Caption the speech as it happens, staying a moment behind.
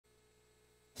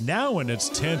Now in its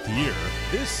 10th year,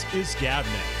 this is GabNet.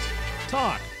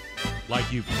 Talk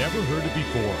like you've never heard it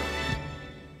before.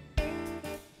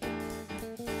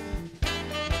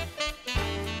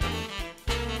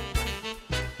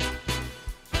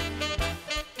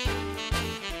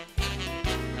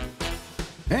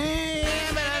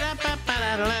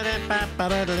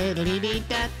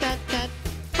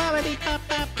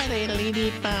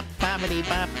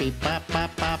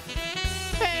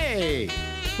 Hey,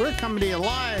 we're coming to you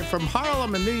live from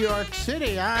Harlem and New York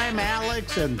City. I'm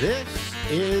Alex, and this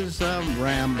is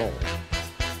Ramble.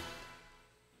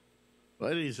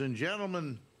 Ladies and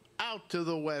gentlemen, out to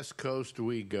the West Coast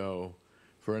we go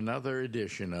for another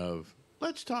edition of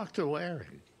Let's Talk to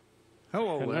Larry.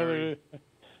 Hello, Larry.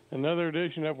 Another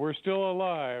edition of We're Still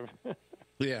Alive.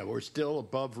 Yeah, we're still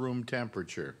above room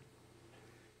temperature.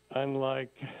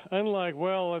 Unlike,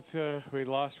 well, we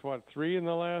lost, 3 in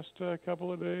the last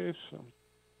couple of days? So.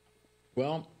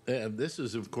 Well, this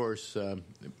is, of course,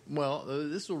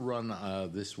 this will run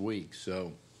this week,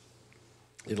 so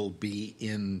it'll be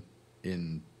in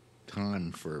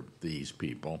time for these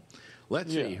people.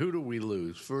 Let's see, who do we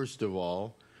lose? First of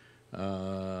all,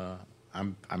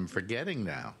 I'm forgetting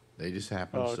now. They just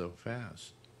happen so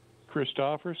fast.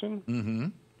 Christopherson? Mm-hmm.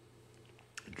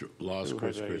 Lost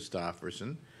Chris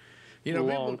Christopherson. You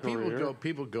know,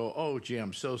 people go, oh, gee,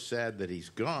 I'm so sad that he's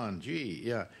gone.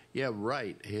 Gee, yeah,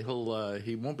 right. He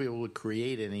won't be able to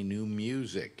create any new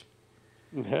music.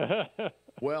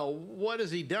 Well, what has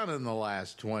he done in the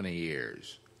last 20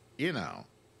 years? You know,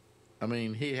 I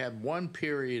mean, he had one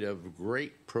period of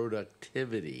great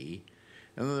productivity,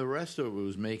 and then the rest of it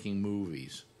was making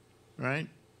movies, right?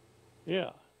 Yeah.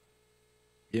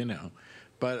 You know,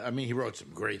 but, I mean, he wrote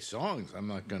some great songs. I'm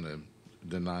not going to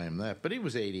deny him that. But he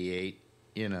was 88,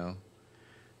 you know,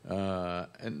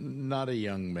 and not a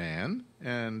young man,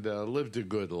 and lived a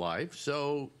good life.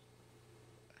 So,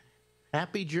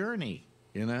 happy journey,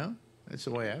 you know? That's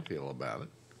the way I feel about it.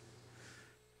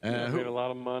 Made a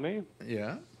lot of money.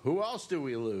 Yeah. Who else do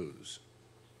we lose?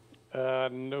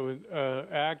 No,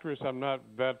 actress, I'm not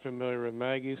that familiar with.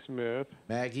 Maggie Smith.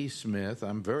 Maggie Smith.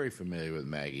 I'm very familiar with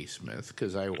Maggie Smith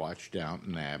because I watched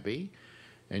Downton Abbey,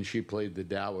 and she played the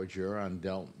Dowager on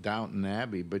Downton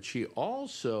Abbey. But she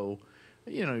also,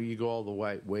 you know, you go all the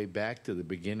way back to the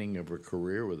beginning of her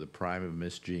career with the prime of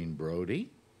Miss Jean Brodie,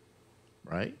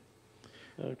 right?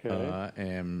 Okay.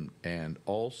 And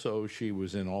also she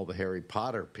was in all the Harry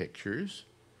Potter pictures,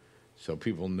 so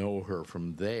people know her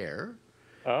from there.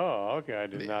 Oh, okay. I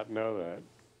did not know that.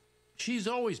 She's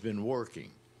always been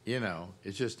working, you know.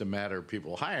 It's just a matter of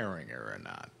people hiring her or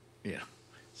not, you know.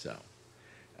 So.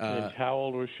 And how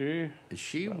old was she?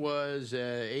 She was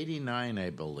 89, I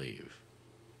believe.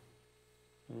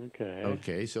 Okay.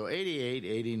 Okay, so 88,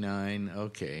 89,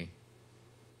 okay.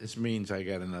 This means I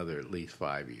got another at least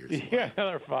 5 years left. Yeah,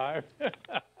 another 5.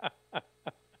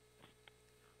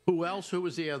 Who else? Who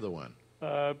was the other one?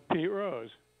 Pete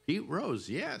Rose. Pete Rose,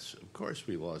 yes. Of course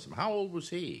we lost him. How old was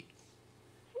he?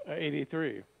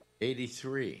 83.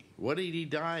 83. What did he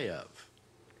die of?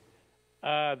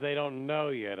 They don't know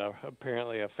yet.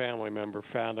 Apparently a family member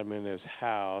found him in his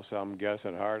house. I'm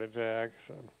guessing heart attack.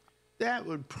 So. That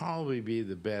would probably be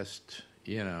the best,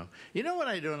 you know. You know what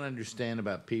I don't understand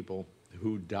about people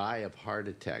who die of heart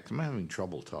attacks? I'm having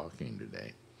trouble talking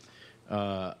today.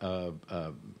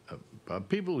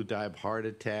 People who die of heart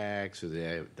attacks, or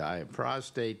they die of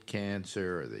prostate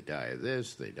cancer, or they die of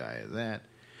this, they die of that.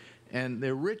 And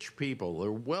they're rich people,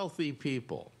 they're wealthy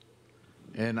people.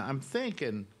 And I'm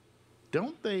thinking,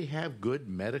 don't they have good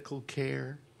medical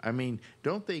care? I mean,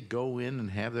 don't they go in and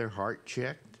have their heart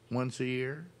checked once a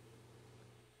year?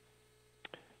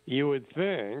 You would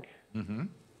think. Mm-hmm.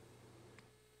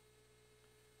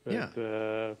 But,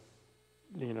 yeah.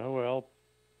 You know, well,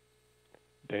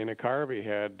 Dana Carvey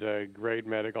had great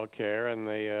medical care, and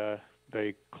they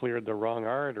cleared the wrong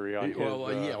artery on his.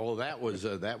 Well, that was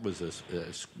a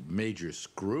major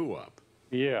screw up.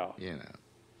 Yeah. You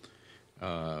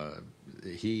know.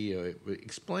 He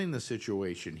explained the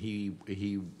situation.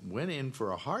 He went in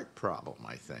for a heart problem,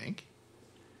 I think.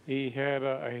 He had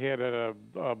a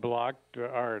blocked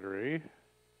artery.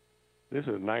 This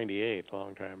was 98, a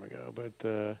long time ago. But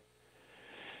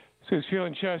so he's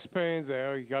feeling chest pains.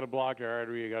 You got a blocked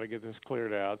artery. You got to get this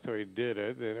cleared out. So he did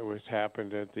it, and it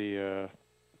happened at the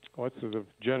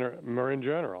Marin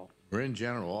General. Marin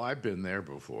General. I've been there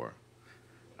before.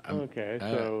 Okay,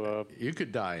 so you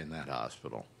could die in that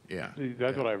hospital. Yeah,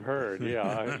 that's what I've heard.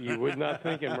 Yeah, you would not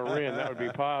think in Marin that would be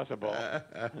possible.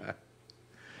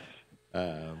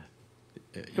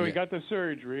 So he got the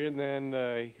surgery, and then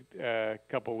a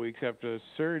couple of weeks after the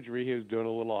surgery, he was doing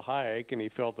a little hike, and he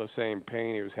felt the same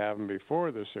pain he was having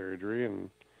before the surgery, and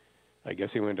I guess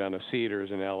he went down to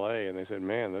Cedars in L.A., and they said,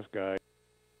 "Man, this guy."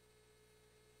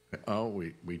 Oh,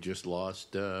 we just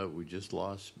lost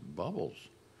Bubbles.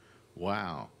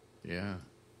 Wow. Yeah.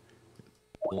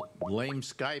 Blame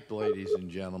Skype, ladies and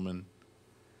gentlemen.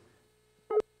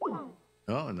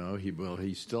 Oh no,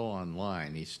 he's still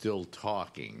online. He's still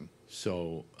talking.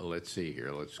 So let's see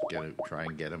here. Let's try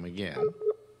and get him again.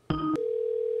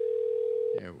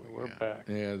 There we're back.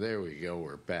 Yeah, there we go.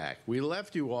 We're back. We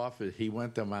left you off. He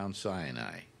went to Mount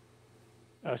Sinai.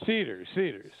 Cedars.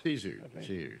 Cedars,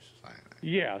 Sinai.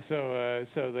 Yeah. So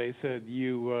they said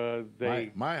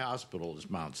My hospital is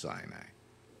Mount Sinai.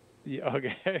 Yeah.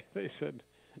 Okay.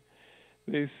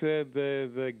 They said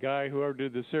the guy, whoever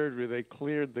did the surgery, they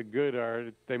cleared the good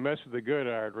artery. They messed with the good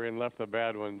artery and left the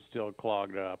bad one still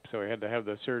clogged up. So he had to have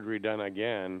the surgery done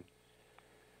again.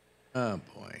 Oh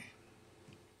boy!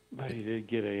 But he did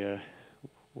get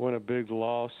won a big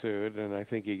lawsuit, and I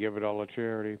think he gave it all to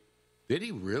charity. Did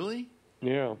he really?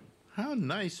 Yeah. How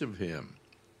nice of him.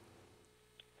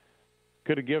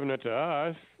 Could have given it to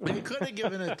us. He could have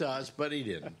given it to us, but he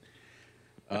didn't.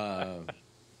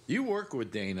 You work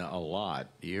with Dana a lot.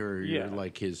 You're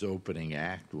like his opening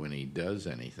act when he does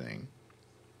anything.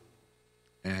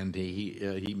 And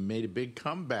he made a big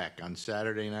comeback on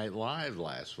Saturday Night Live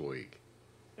last week.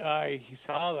 I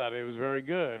saw that. It was very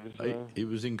good. So. It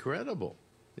was incredible.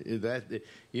 That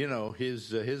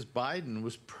his Biden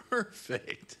was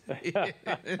perfect.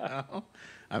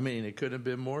 I mean, it couldn't have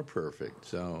been more perfect.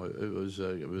 So it was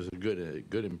a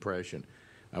good impression.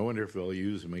 I wonder if they'll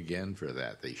use him again for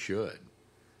that. They should.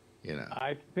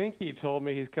 I think he told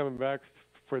me he's coming back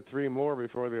for 3 more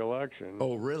before the election.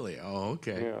 Oh, really? Oh,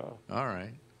 okay. Yeah. All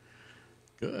right.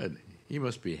 Good. He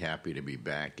must be happy to be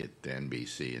back at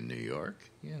NBC in New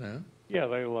York, Yeah,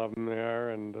 they love him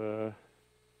there. And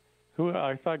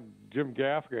I thought Jim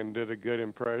Gaffigan did a good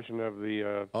impression of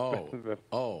the...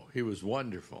 he was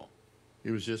wonderful.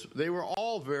 They were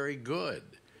all very good.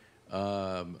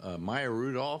 Maya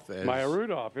Rudolph,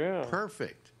 yeah.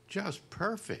 Perfect. Just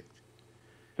perfect.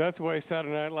 That's the way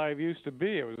Saturday Night Live used to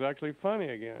be. It was actually funny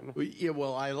again. Yeah,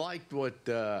 well, I liked what's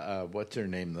her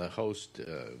name, the host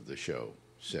of the show,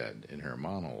 said in her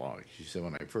monologue. She said,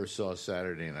 when I first saw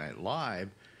Saturday Night Live,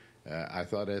 I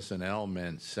thought SNL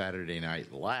meant Saturday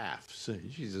Night Laughs.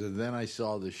 She said, then I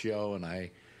saw the show and I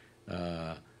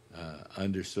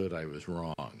understood I was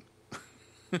wrong.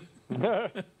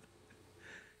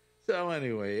 So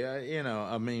anyway,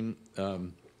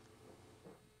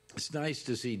 it's nice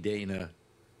to see Dana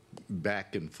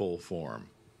back in full form,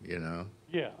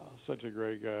 Yeah, such a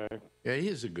great guy. Yeah, he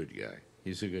is a good guy.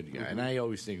 He's a good guy. Mm-hmm. And I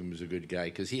always think of him as a good guy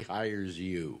because he hires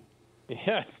you.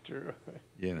 Yeah, it's true.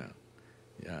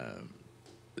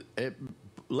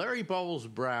 Larry Bubbles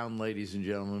Brown, ladies and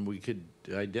gentlemen, we could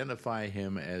identify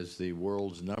him as the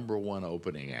world's #1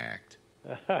 opening act.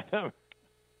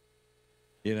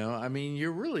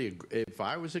 You're really, if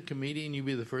I was a comedian, you'd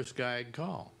be the first guy I'd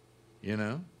call,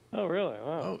 Oh, really?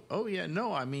 Wow. Oh, yeah.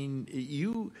 No,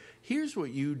 here's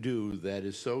what you do that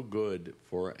is so good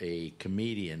for a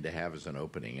comedian to have as an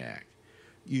opening act.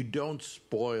 You don't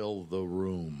spoil the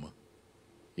room,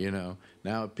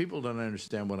 Now, if people don't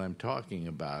understand what I'm talking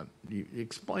about,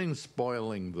 explain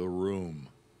spoiling the room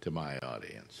to my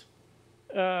audience.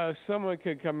 Someone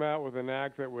could come out with an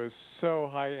act that was so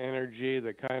high energy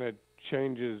that kind of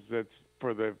changes that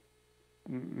for the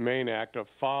main act to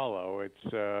follow.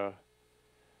 It's...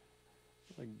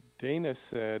 like Dana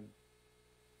said,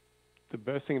 the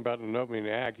best thing about an opening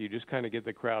act, you just kind of get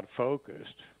the crowd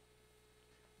focused.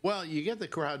 Well, you get the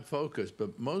crowd focused,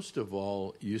 but most of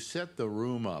all, you set the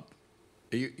room up.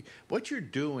 What you're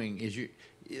doing is a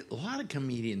lot of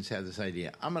comedians have this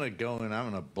idea. I'm going to go and I'm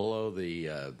going to blow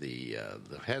the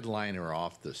headliner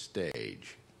off the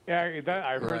stage. Yeah,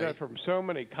 I've heard that from so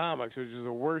many comics, which is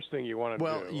the worst thing you want to do.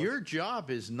 Well, your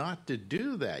job is not to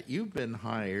do that. You've been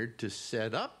hired to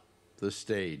set up the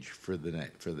stage for the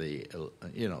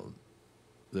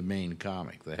main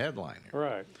comic, the headliner.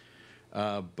 Right.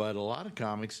 But a lot of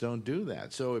comics don't do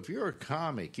that. So if you're a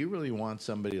comic, you really want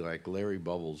somebody like Larry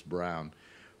Bubbles Brown,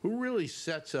 who really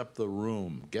sets up the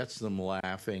room, gets them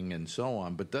laughing and so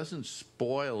on, but doesn't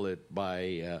spoil it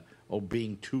by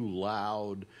being too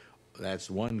loud. That's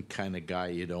one kind of guy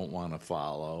you don't want to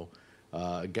follow.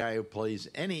 A guy who plays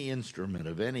any instrument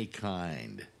of any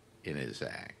kind in his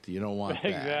act. You don't want that.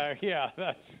 Exactly. Yeah,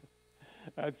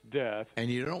 that's death. And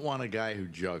you don't want a guy who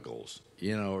juggles,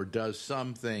 or does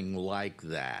something like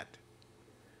that.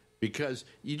 because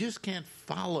you just can't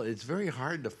follow. It's very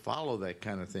hard to follow that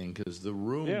kind of thing because the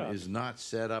room is not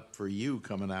set up for you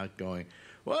coming out going,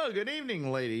 well, good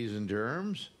evening, ladies and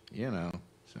germs,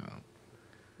 so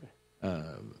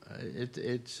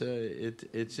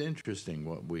it's interesting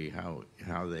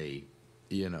how they,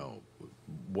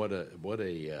 what a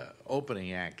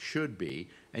opening act should be,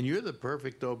 and you're the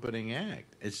perfect opening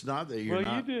act. It's not that you're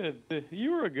not. Well,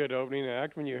 you were a good opening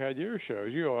act when you had your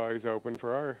shows. You always opened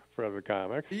for the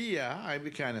comics. Yeah, I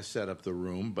kind of set up the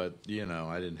room, but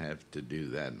I didn't have to do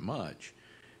that much.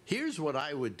 Here's what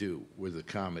I would do with a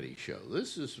comedy show.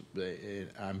 This is,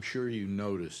 I'm sure you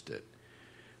noticed it.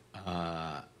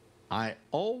 I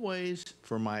always,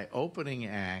 for my opening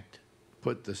act,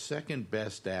 put the second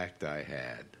best act I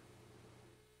had.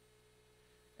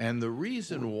 And the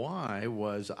reason why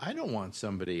was I don't want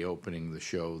somebody opening the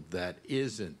show that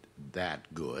isn't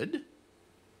that good.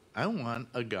 I want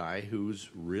a guy who's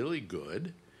really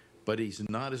good, but he's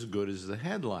not as good as the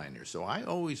headliner. So I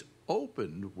always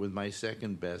opened with my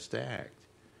second best act.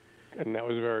 And that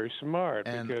was very smart,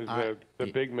 because the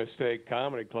big mistake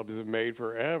comedy clubs have made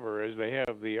forever is they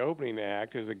have the opening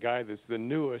act as a guy that's the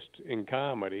newest in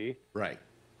comedy. Right.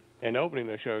 And opening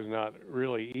the show is not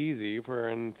really easy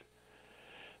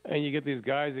and you get these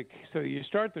guys so you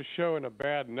start the show in a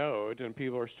bad note, and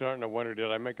people are starting to wonder,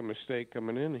 did I make a mistake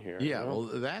coming in here? Yeah, well,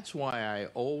 that's why I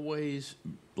always,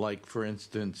 like, for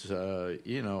instance,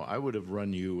 I would have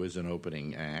run you as an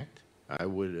opening act.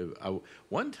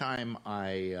 One time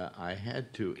I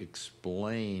had to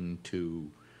explain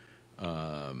to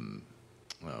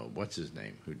what's his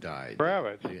name who died?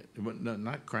 Kravitz. No,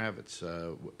 not Kravitz.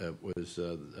 It was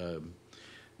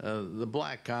the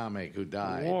black comic who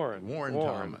died. Warren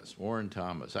Thomas. Warren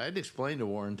Thomas. I had to explain to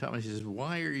Warren Thomas. He says,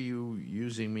 "Why are you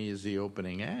using me as the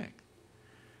opening act?"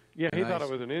 Yeah, he thought it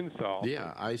was an insult.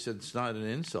 Yeah, I said, it's not an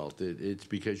insult. It's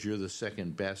because you're the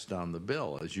second best on the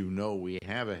bill. As you know, we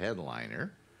have a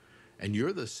headliner, and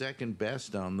you're the second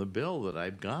best on the bill that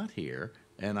I've got here,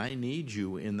 and I need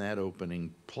you in that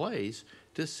opening place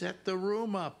to set the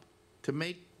room up, to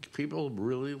make people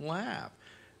really laugh.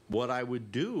 What I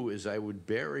would do is I would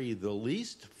bury the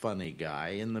least funny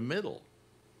guy in the middle.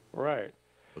 Right.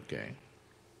 Okay.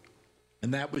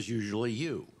 And that was usually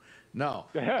you. No.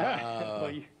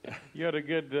 Well, you had a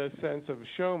good sense of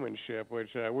showmanship,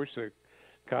 which I wish the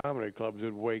comedy clubs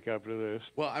would wake up to this.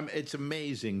 Well, it's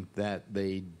amazing that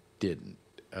they didn't,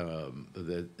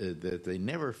 that they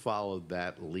never followed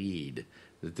that lead,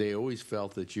 that they always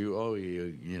felt that you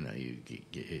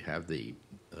have the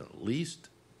least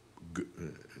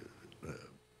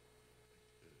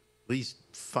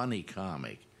funny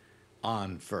comic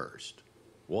on first.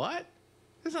 What?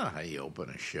 That's not how you open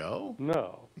a show.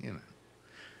 No.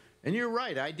 And you're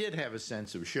right. I did have a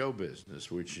sense of show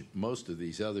business, which most of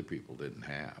these other people didn't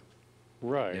have.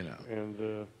 Right.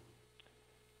 And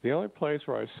the only place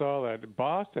where I saw that,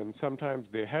 Boston, sometimes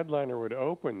the headliner would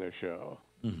open the show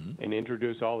and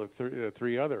introduce all the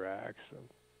three other acts.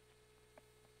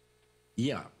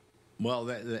 Yeah. Well,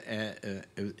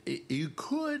 you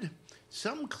could.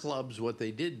 Some clubs, what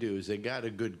they did do is they got a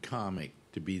good comic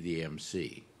to be the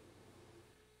MC.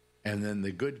 And then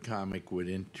the good comic would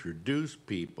introduce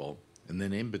people, and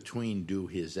then in between do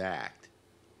his act.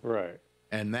 Right.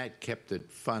 And that kept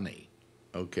it funny.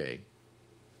 Okay.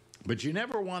 But you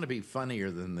never want to be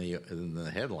funnier than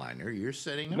the headliner. You're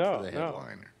setting up for the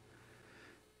headliner.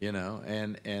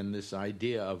 And this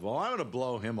idea of, well, I'm going to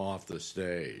blow him off the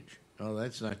stage. Oh,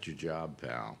 that's not your job,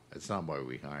 pal. That's not why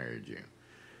we hired you.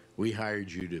 We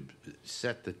hired you to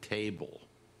set the table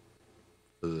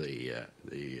for the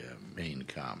main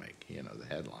comic, the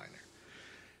headliner.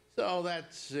 So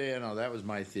that's, that was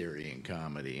my theory in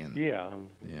comedy. And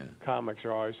comics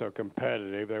are always so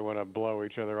competitive. They want to blow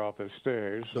each other off the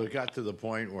stage. So it got to the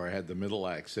point where I had the middle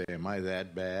act say, am I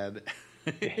that bad?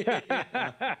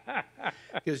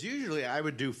 Because usually I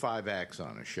would do 5 acts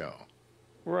on a show.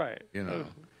 Right.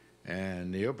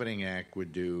 And the opening act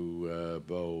would do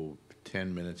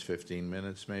 10 minutes, 15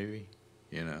 minutes maybe,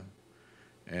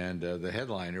 And the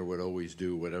headliner would always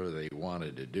do whatever they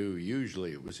wanted to do.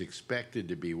 Usually it was expected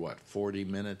to be, 40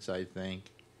 minutes, I think?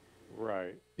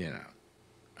 Right.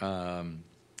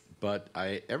 But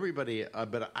I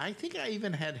think I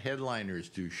even had headliners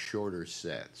do shorter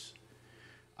sets.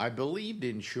 I believed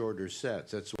in shorter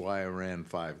sets. That's why I ran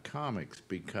 5 comics,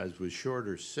 because with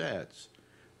shorter sets,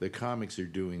 the comics are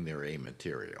doing their A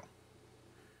material.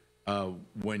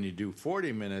 When you do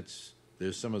 40 minutes,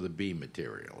 there's some of the B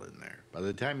material in there. By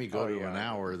the time you go to an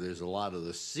hour, there's a lot of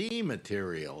the C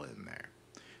material in there.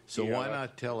 So why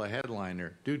not tell a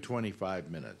headliner, do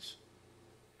 25 minutes?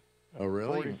 Oh,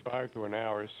 really? 45 to an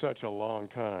hour is such a long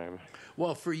time.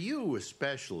 Well, for you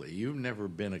especially, you've never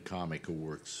been a comic who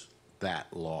works that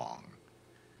long.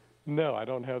 No, I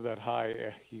don't have that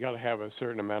high. You got to have a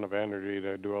certain amount of energy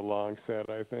to do a long set,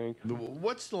 I think.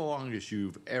 What's the longest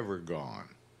you've ever gone?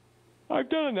 I've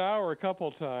done an hour a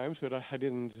couple times, but I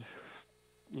didn't,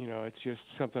 it's just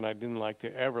something I didn't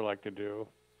ever like to do.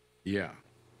 Yeah,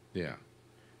 yeah.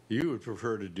 You would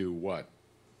prefer to do what?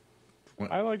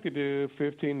 I like to do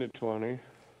 15 to 20.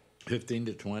 15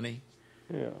 to 20?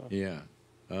 Yeah. Yeah.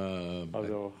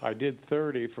 Although I did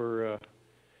 30 for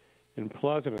in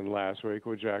Pleasanton last week,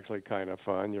 which is actually kind of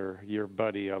fun. Your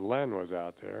buddy Len was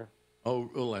out there. Oh,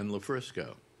 Len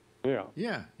LaFrisco. Yeah.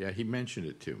 Yeah, he mentioned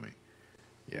it to me.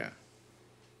 Yeah.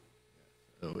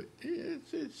 So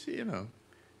it's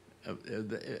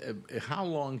how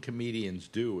long comedians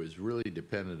do is really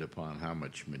dependent upon how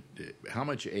much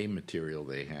A material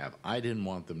they have. I didn't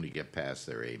want them to get past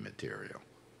their A material.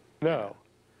 No.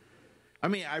 I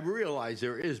mean, I realize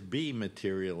there is B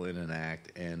material in an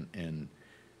act, and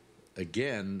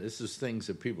again, this is things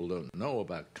that people don't know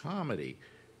about comedy,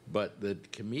 but the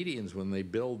comedians, when they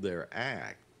build their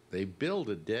act, they build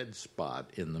a dead spot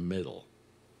in the middle.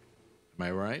 Am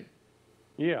I right?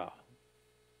 Yeah.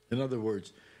 In other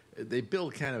words, they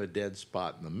build kind of a dead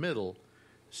spot in the middle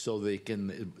so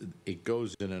it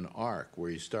goes in an arc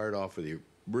where you start off with your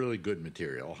really good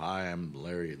material. Hi, I'm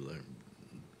Larry.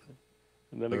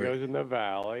 And then it goes in the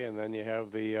valley, and then you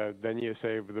have then you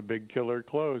save the big killer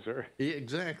closer. Yeah,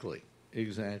 exactly.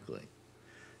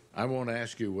 I won't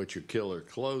ask you what your killer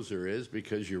closer is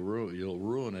because you'll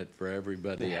ruin it for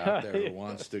everybody out there who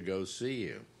wants to go see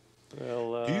you.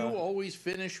 Well, do you always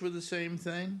finish with the same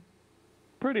thing?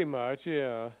 Pretty much,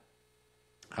 yeah.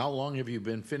 How long have you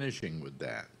been finishing with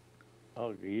that?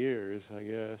 Oh, years, I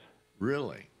guess.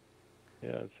 Really?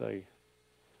 Yeah, it's like,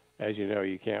 as you know,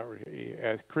 you can't.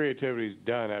 As creativity's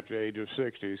done after the age of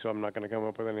 60, so I'm not going to come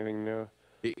up with anything new.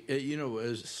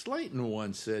 As Slayton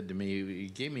once said to me, he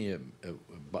gave me a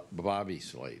Bobby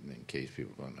Slayton, in case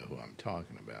people don't know who I'm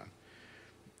talking about.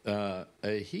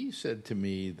 He said to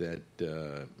me that,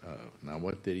 now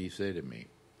what did he say to me?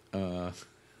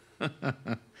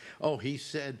 He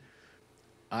said,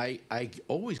 I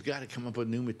always got to come up with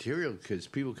new material because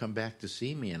people come back to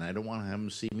see me, and I don't want to have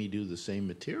them see me do the same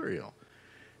material.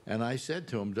 And I said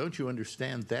to him, don't you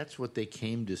understand? That's what they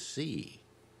came to see.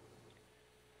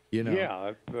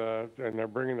 Yeah, and they're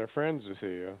bringing their friends to see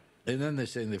you. And then they're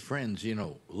saying, their friends,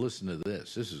 listen to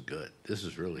this. This is good. This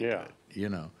is really good.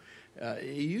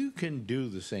 You can do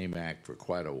the same act for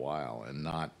quite a while and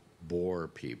not bore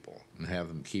people and have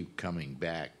them keep coming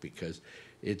back because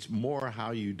it's more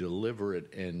how you deliver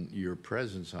it and your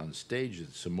presence on stage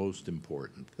that's the most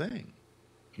important thing.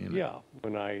 Yeah.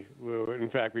 In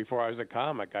fact, before I was a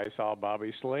comic, I saw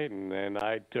Bobby Slayton, and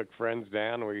I took friends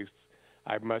down.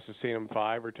 I must have seen him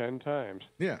 5 or 10 times.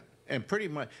 Yeah, and pretty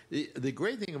much the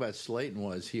great thing about Slayton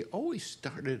was he always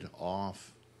started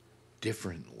off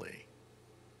differently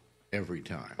every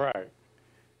time. Right.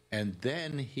 And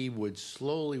then he would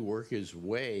slowly work his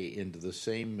way into the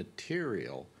same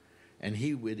material, and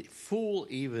he would fool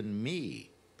even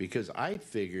me because I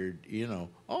figured,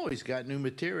 he's got new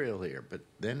material here. But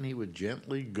then he would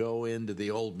gently go into the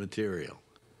old material.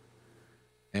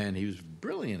 And he was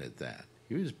brilliant at that.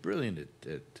 He was brilliant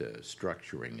at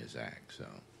structuring his act, so,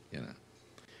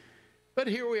 But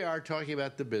here we are talking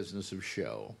about the business of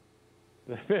show.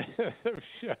 The business of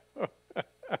show.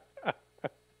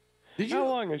 How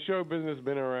long has show business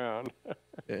been around?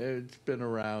 It's been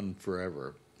around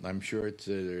forever. I'm sure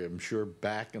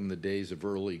back in the days of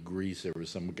early Greece there was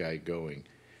some guy going,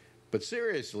 but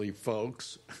seriously,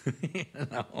 folks,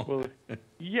 Well,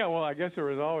 I guess there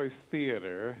was always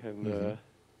theater, and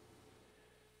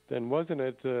then wasn't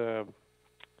it? Who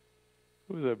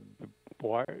was it?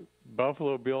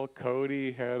 Buffalo Bill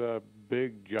Cody had a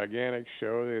big, gigantic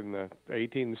show in the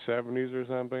 1870s or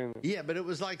something. Yeah, but it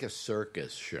was like a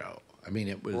circus show. I mean,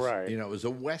 it was it was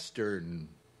a Western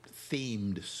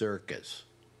themed circus.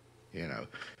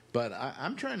 But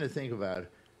I'm trying to think about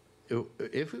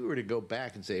if we were to go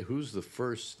back and say who's the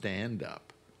first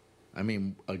stand-up. I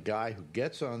mean, a guy who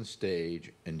gets on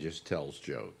stage and just tells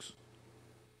jokes.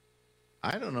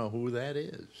 I don't know who that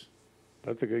is.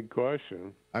 That's a good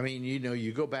question. I mean,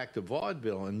 you go back to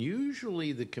vaudeville, and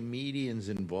usually the comedians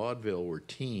in vaudeville were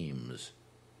teams,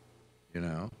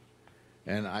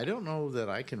 And I don't know that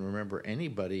I can remember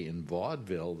anybody in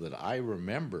vaudeville that I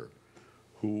remember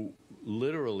who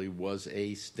literally was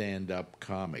a stand-up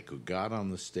comic who got on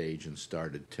the stage and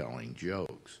started telling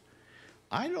jokes.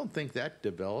 I don't think that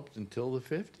developed until the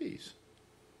 50s.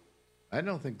 I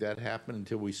don't think that happened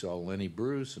until we saw Lenny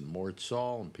Bruce and Mort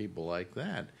Saul and people like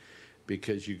that,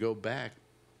 because you go back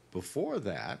before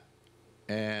that,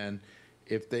 and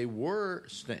if they were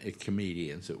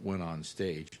comedians that went on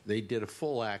stage, they did a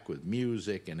full act with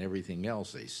music and everything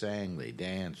else. They sang, they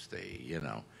danced,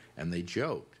 and they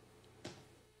joked.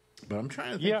 But I'm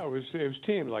trying to think. Yeah, it was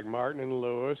teams like Martin and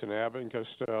Lewis and Abbott and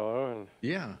Costello and.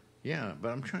 Yeah. But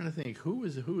I'm trying to think who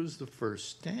was the first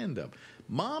stand-up.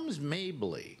 Moms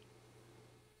Mabley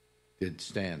did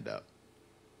stand-up.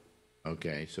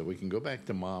 Okay, so we can go back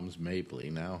to Moms Mabley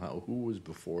now. Who was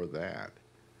before that?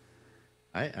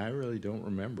 I really don't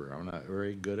remember. I'm not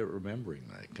very good at remembering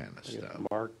that kind of stuff.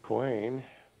 Mark Twain.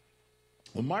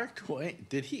 Well, Mark Twain,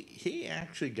 he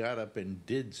actually got up and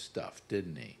did stuff,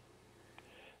 didn't he?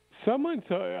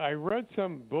 I read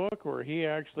some book where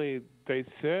they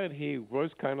said he was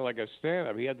kind of like a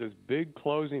stand-up. He had this big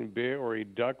closing bit where he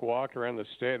duck-walked around the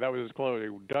stage. That was his close.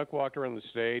 He duck-walked around the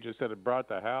stage and said it brought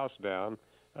the house down.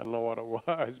 I don't know what it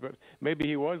was, but maybe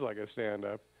he was like a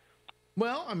stand-up.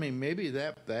 Well, I mean, maybe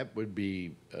that would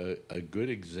be a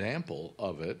good example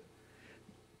of it.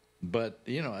 But,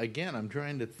 again, I'm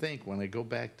trying to think, when I go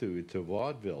back to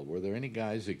vaudeville, were there any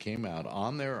guys that came out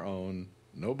on their own,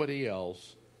 nobody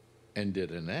else, and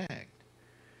did an act?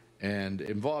 And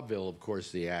in vaudeville, of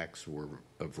course, the acts were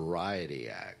a variety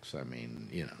acts. I mean,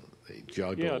 they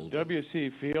juggled. Yeah,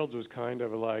 W.C. Fields was kind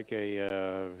of like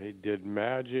he did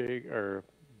magic or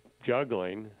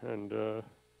juggling, and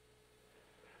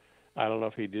I don't know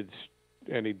if he did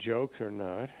any jokes or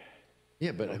not.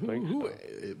 Yeah, but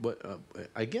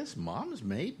I guess Moms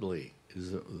Mabley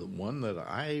is the one that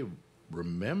I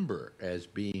remember as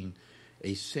being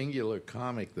a singular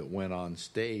comic that went on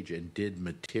stage and did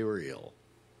material.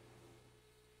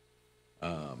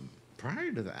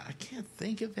 Prior to that, I can't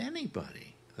think of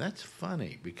anybody. That's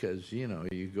funny because,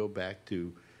 you go back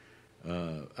to,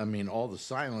 all the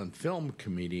silent film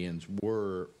comedians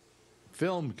were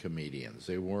film comedians.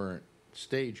 They weren't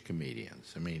stage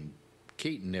comedians. I mean,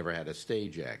 Keaton never had a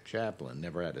stage act. Chaplin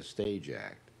never had a stage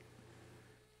act.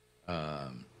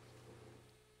 And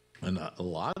a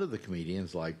lot of the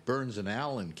comedians, like Burns and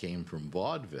Allen, came from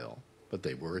vaudeville, but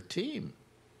they were a team.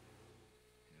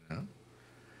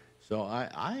 So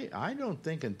I don't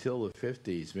think until the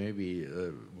 50s, maybe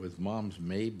with Moms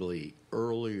Mabley a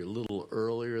little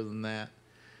earlier than that,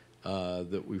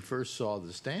 that we first saw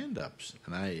the stand-ups.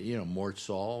 And Mort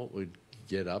Saul would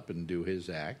get up and do his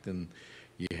act, and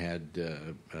you had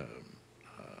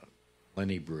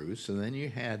Lenny Bruce, and then you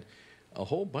had a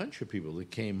whole bunch of people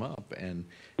that came up. And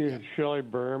Shelley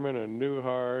Berman and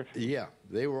Newhart. Yeah,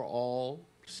 they were all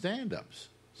stand-ups.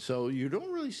 So you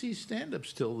don't really see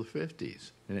stand-ups till the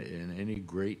 50s in any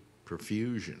great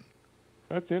profusion.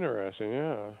 That's interesting,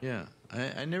 yeah. Yeah,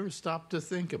 I never stopped to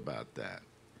think about that.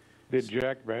 Did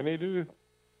Jack Benny do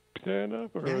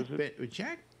stand-up?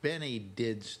 Jack Benny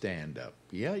did stand-up.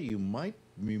 Yeah, you might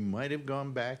have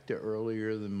gone back to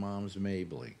earlier than Moms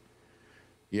Mabley.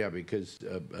 Yeah, because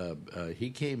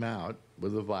he came out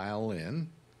with a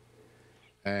violin,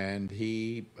 and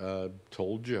he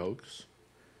told jokes.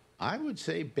 I would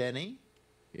say Benny.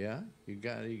 Yeah,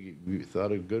 you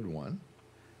thought a good one.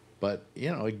 But,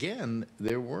 again,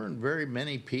 there weren't very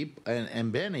many people.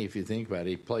 And Benny, if you think about it,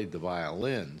 he played the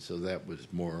violin, so that was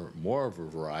more of a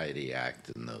variety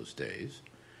act in those days.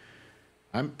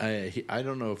 I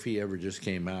don't know if he ever just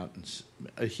came out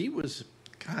and he was.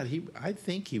 God, I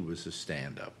think he was a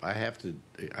stand-up. I have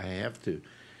to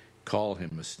call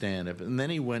him a stand-up. And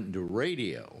then he went into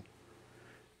radio,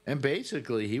 and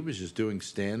basically he was just doing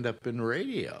stand-up in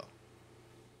radio.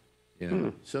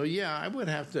 So yeah, I would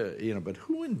have to, but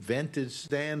who invented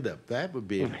stand-up? That would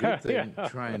be a good thing to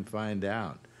try and find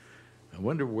out. I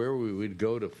wonder where we would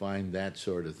go to find that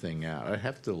sort of thing out. I'd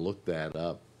have to look that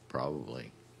up,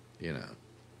 probably.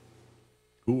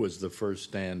 Who was the first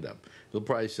stand-up? They'll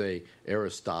probably say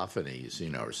Aristophanes,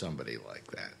 or somebody like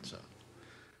that. So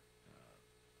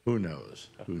who knows?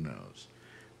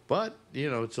 But,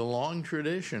 it's a long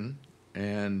tradition,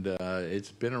 and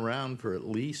it's been around for at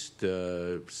least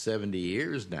 70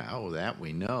 years now, that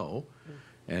we know.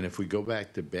 And if we go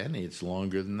back to Benny, it's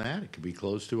longer than that. It could be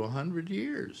close to 100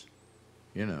 years,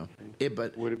 Would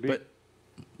it be? But,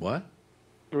 what?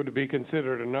 Would it be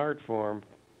considered an art form?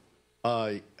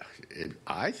 I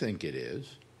think it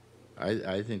is.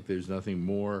 I think there's nothing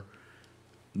more.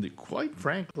 Quite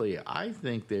frankly, I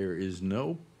think there is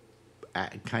no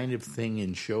kind of thing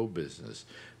in show business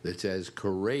that's as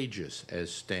courageous as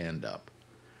stand-up,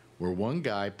 where one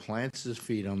guy plants his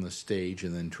feet on the stage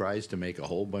and then tries to make a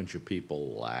whole bunch of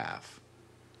people laugh.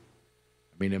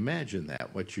 I mean, imagine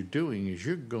that. What you're doing is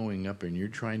you're going up and you're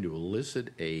trying to elicit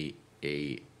a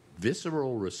a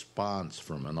visceral response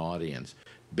from an audience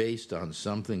based on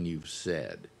something you've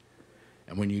said.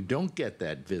 And when you don't get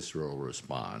that visceral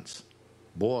response,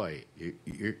 boy,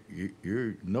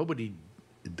 you're nobody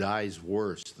dies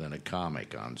worse than a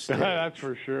comic on stage. That's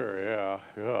for sure.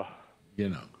 Yeah. You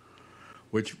know,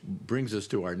 which brings us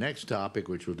to our next topic,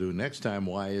 which we'll do next time.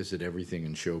 Why is it everything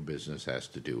in show business has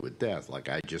to do with death? Like,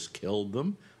 I just killed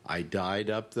them. I died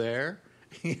up there.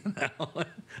 You know,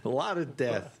 a lot of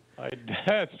death.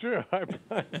 That's true.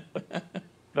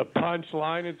 The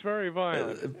punchline, it's very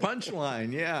violent.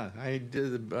 Punchline, yeah. I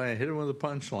hit him with a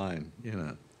punchline, you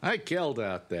know. I killed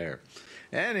out there.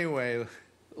 Anyway,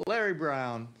 Larry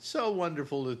Brown, so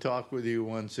wonderful to talk with you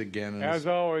once again. As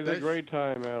always, a great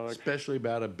time, Alex. Especially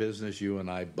about a business you and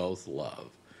I both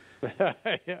love.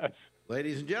 Yes.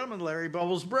 Ladies and gentlemen, Larry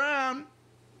Bubbles Brown.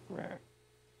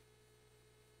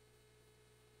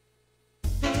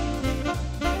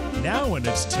 Now in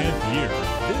its 10th year,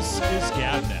 this is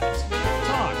GabNet.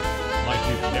 Talk like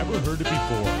you've never heard it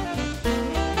before.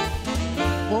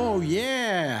 Oh,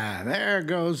 yeah. There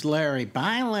goes Larry.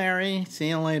 Bye, Larry. See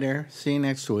you later. See you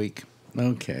next week.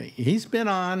 Okay. He's been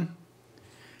on.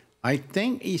 I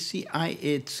think, you see,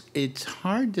 it's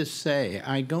hard to say.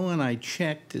 I go and I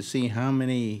check to see how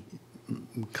many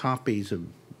copies of,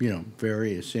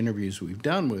 various interviews we've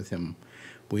done with him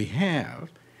we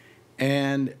have.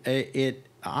 And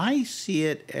I see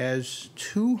it as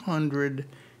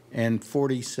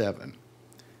 247.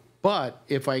 But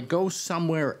if I go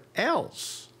somewhere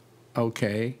else,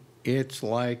 okay, it's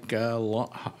like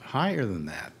higher than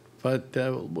that. But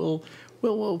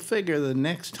we'll figure the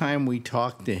next time we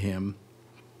talk to him,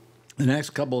 the next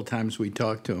couple of times we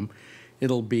talk to him,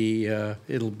 it'll be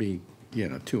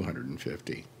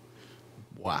 250.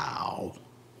 Wow.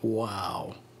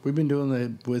 We've been doing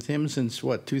it with him since,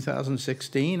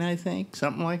 2016, I think?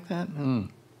 Something like that?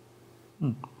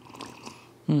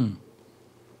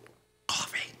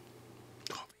 Coffee.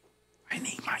 I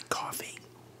need my coffee.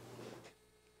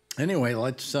 Anyway,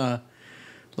 let's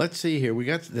see here. We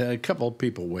got a couple of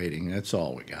people waiting. That's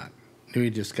all we got.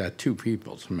 We just got 2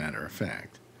 people, as a matter of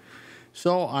fact.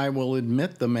 So I will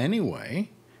admit them anyway,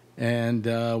 and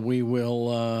we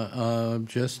will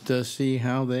just see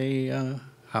how they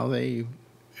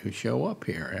show up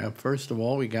here. First of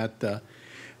all, we got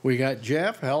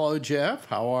Jeff. Hello, Jeff.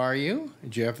 How are you?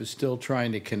 Jeff is still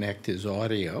trying to connect his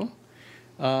audio.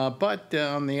 But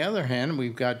on the other hand,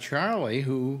 we've got Charlie,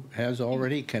 who has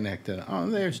already connected. Oh,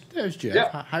 there's Jeff.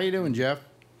 Yeah. How you doing, Jeff?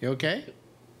 You okay?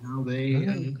 How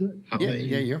good.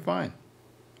 Yeah, you're fine.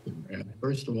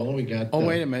 First of all, we got... Oh,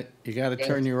 wait a minute. You got to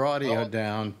turn your audio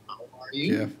down. How are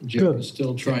you? Jeff is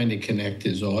still trying to connect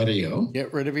his audio.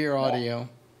 Get rid of your audio. On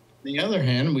the other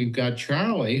hand, we've got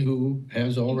Charlie, who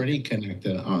has already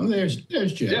connected. Oh, there's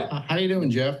Jeff. Yeah. How you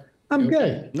doing, Jeff? I'm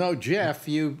good. No, Jeff,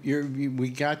 we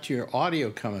got your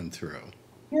audio coming through.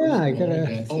 Yeah, I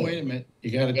gotta. Oh, wait a minute.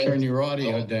 You got to turn your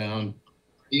audio down.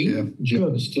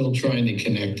 Jeff is still trying to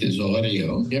connect his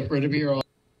audio. Get rid of your audio.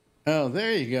 Oh,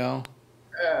 there you go.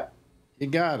 Yeah. You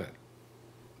got it.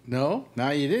 No,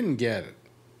 now you didn't get it.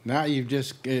 Now you've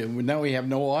just now we have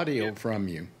no audio from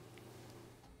you.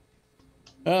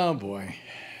 Oh boy.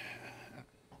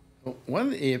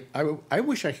 I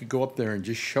wish I could go up there and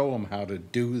just show them how to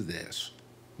do this,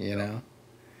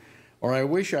 or I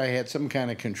wish I had some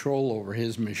kind of control over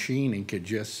his machine and could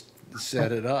just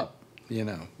set it up,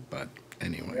 But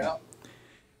anyway. Yeah.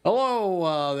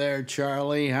 Hello there,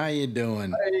 Charlie. How you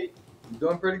doing? Hey, I'm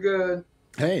doing pretty good.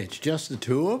 Hey, it's just the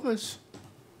 2 of us.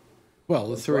 Well,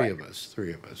 the 3 of us.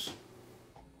 3 of us.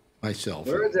 Myself.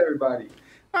 Where is everybody?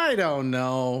 I don't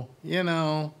know.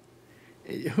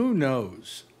 Who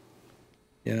knows?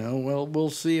 Well, we'll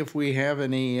see if we have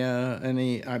any. We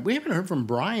haven't heard from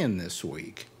Brian this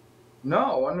week.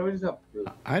 No, I know he's up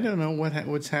to. I don't know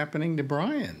what's happening to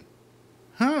Brian.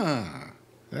 Huh?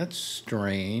 That's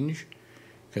strange,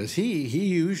 because he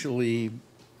usually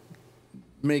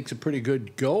makes a pretty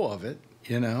good go of it,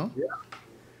 Yeah.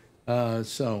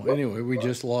 So anyway, we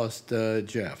just lost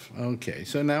Jeff. Okay,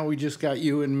 so now we just got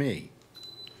you and me.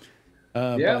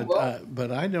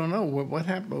 But I don't know what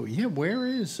happened. Oh, yeah, where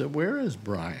is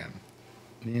Brian?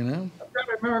 I'm trying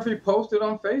to remember if he posted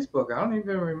on Facebook. I don't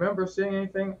even remember seeing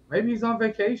anything. Maybe he's on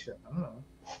vacation. I don't know.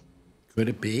 Could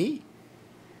it be?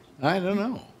 I don't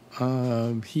know.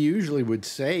 He usually would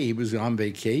say he was on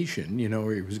vacation,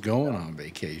 or he was going on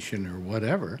vacation or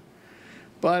whatever.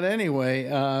 But anyway,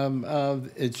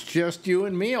 it's just you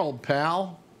and me, old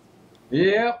pal.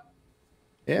 Yep.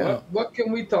 Yeah. What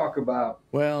can we talk about?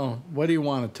 Well, what do you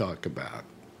want to talk about?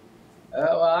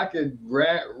 Well, I could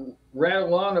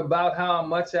rattle on about how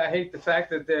much I hate the fact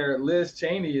that their Liz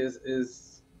Cheney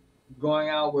is going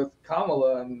out with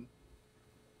Kamala and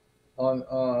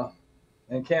on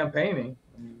and campaigning.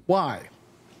 Why?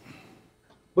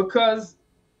 Because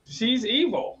she's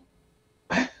evil.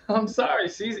 I'm sorry,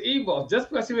 she's evil. Just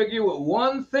because we agree with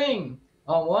one thing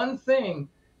on one thing,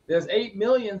 there's 8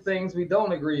 million things we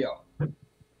don't agree on.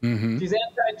 Mm-hmm. She's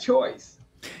anti-choice.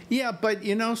 Yeah, but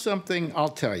you know something? I'll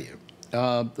tell you.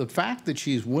 The fact that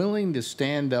she's willing to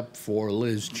stand up for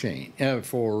Liz Cheney,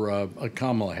 for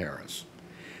Kamala Harris,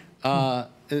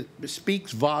 it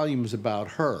speaks volumes about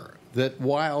her. That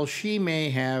while she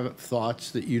may have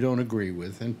thoughts that you don't agree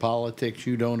with and politics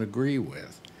you don't agree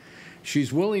with,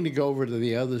 she's willing to go over to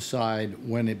the other side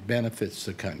when it benefits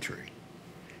the country.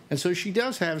 And so she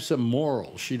does have some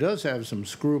morals. She does have some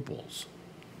scruples.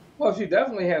 Well, she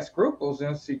definitely has scruples,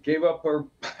 and she gave up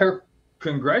her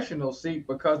congressional seat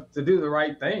because to do the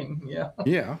right thing. Yeah.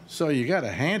 Yeah. So you got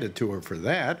to hand it to her for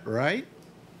that, right?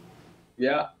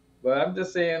 Yeah, but I'm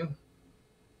just saying.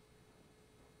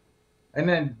 And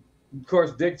then, of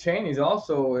course, Dick Cheney's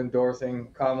also endorsing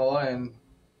Kamala, and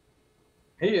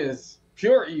he is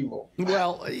pure evil.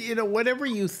 Well, you know, whatever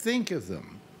you think of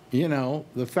them, you know,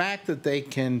 the fact that they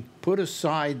can put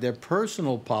aside their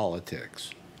personal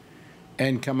politics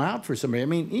and come out for somebody. I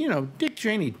mean, you know, Dick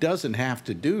Cheney doesn't have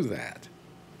to do that.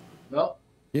 No.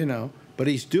 You know, but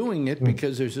he's doing it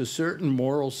because there's a certain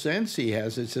moral sense he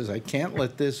has that says, I can't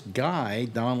let this guy,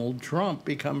 Donald Trump,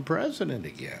 become president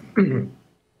again.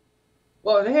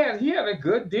 Well, he had a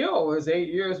good deal. It was 8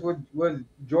 years with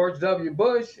George W.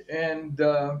 Bush, and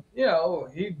you know,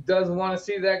 he doesn't want to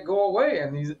see that go away,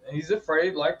 and he's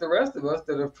afraid, like the rest of us,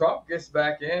 that if Trump gets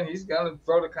back in, he's going to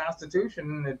throw the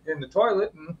Constitution in the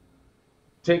toilet and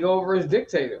take over as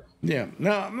dictator. Yeah.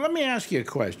 Now, let me ask you a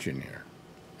question here,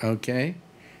 okay?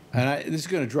 And this is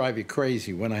going to drive you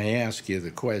crazy when I ask you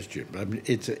the question, but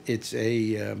it's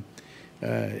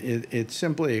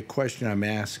simply a question I'm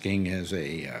asking as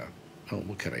a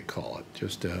what can I call it?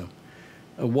 Just a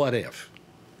what if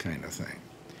kind of thing.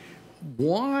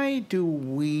 Why do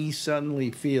we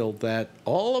suddenly feel that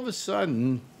all of a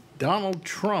sudden Donald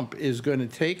Trump is going to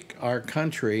take our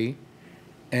country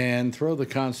and throw the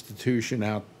Constitution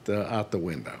out the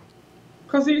window?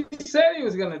 Because he said he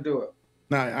was going to do it.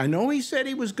 Now, I know he said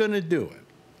he was going to do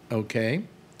it, okay?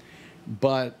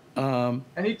 But... and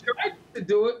he tried to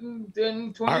do it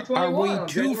in 2021.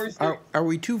 Are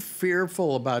we too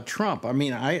fearful about Trump? I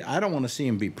mean, I don't want to see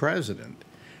him be president.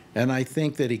 And I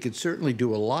think that he could certainly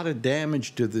do a lot of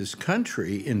damage to this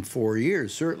country in 4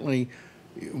 years. Certainly,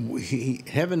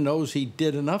 heaven knows he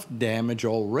did enough damage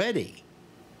already,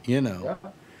 you know.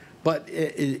 Yeah. But,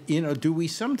 you know, do we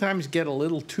sometimes get a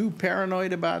little too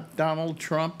paranoid about Donald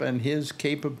Trump and his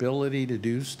capability to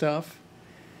do stuff?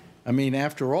 I mean,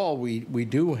 after all, we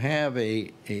do have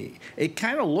it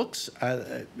kind of looks,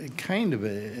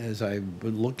 as I've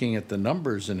been looking at the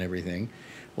numbers and everything,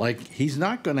 like he's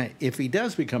not going to, if he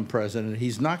does become president,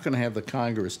 he's not going to have the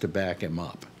Congress to back him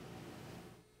up.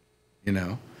 You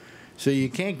know? So you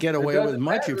can't get away with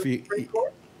much if you...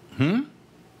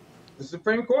 The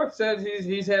Supreme Court said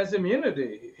he has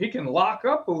immunity. He can lock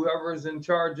up whoever's in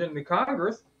charge in the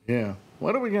Congress. Yeah.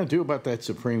 What are we going to do about that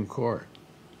Supreme Court?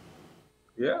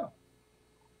 Yeah.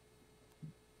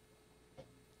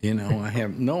 You know, I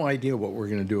have no idea what we're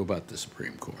going to do about the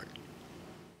Supreme Court.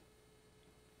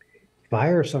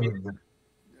 Fire some of them.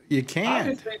 You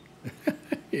can't.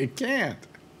 You can't.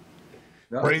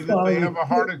 Pray that they have a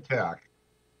heart attack.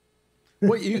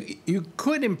 Well, you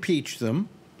could impeach them,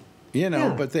 you know,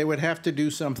 yeah, but they would have to do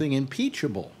something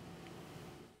impeachable.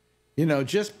 You know,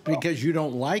 just because you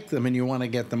don't like them and you want to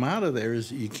get them out of there,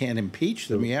 you can't impeach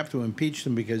them. You have to impeach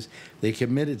them because they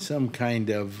committed some kind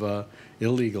of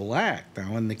illegal act.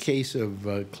 Now, in the case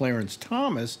of Clarence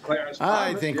Thomas,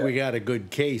 I think we got a good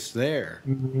case there,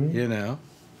 you know.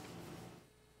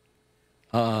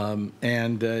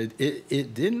 And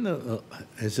it didn't,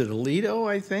 is it Alito,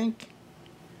 I think,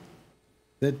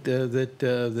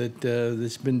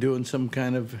 that's been doing some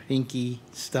kind of hinky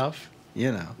stuff,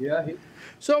 you know. Yeah,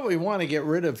 so we want to get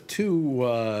rid of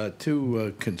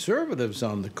two conservatives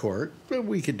on the court, but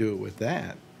we could do it with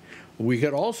that. We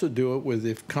could also do it with,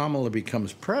 if Kamala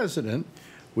becomes president,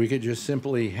 we could just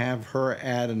simply have her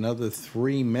add another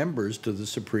 3 members to the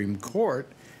Supreme Court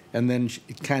and then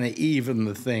kind of even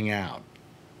the thing out,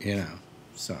 you know,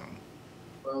 so.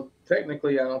 Well,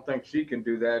 technically, I don't think she can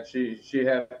do that. She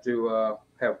have to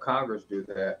have Congress do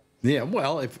that. Yeah,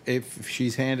 well, if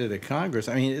she's handed a Congress,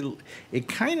 I mean, it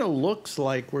kind of looks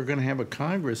like we're going to have a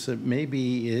Congress that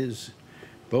maybe is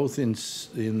both in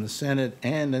the Senate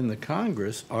and in the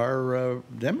Congress are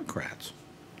Democrats.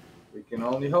 We can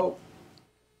only hope.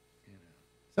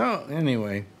 So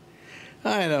anyway,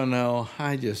 I don't know.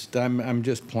 I'm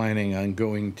just planning on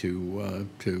going to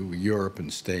Europe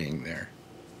and staying there.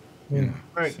 You know,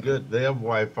 Right, so. good. They have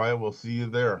Wi-Fi. We'll see you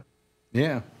there.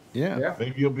 Yeah.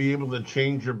 Maybe you'll be able to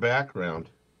change your background.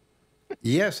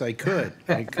 Yes, I could.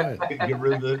 Get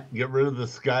rid of the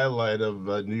skylight of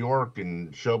New York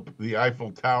and show the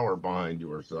Eiffel Tower behind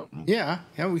you or something. Yeah,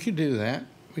 we could do that.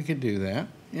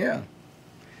 Yeah.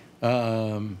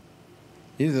 Either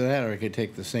that, or I could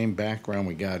take the same background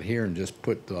we got here and just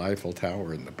put the Eiffel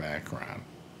Tower in the background.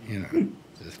 You know,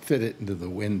 just fit it into the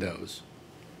windows.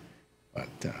 But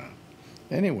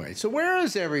anyway, so where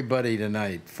is everybody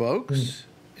tonight, folks?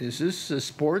 Is this a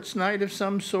sports night of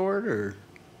some sort, or?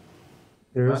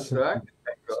 There's That's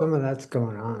some of that's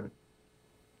going on.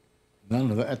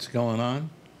 None of that's going on?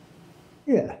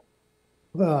 Yeah.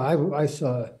 Well, I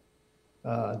saw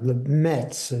the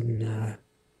Mets and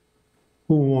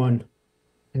who won,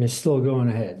 and it's still going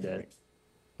ahead then.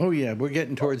 Oh, yeah, we're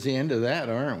getting towards the end of that,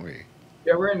 aren't we?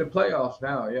 Yeah, we're in the playoffs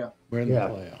now. Yeah. We're in the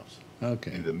playoffs.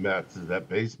 Okay. The Mets, is that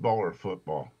baseball or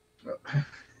football?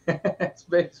 It's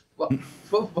baseball.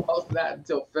 Football's not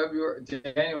until January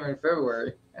and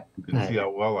February. You can see how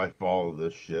well I follow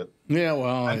this shit. Yeah,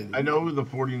 well, I know who the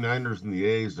 49ers and the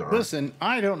A's are. Listen,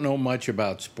 I don't know much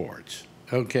about sports,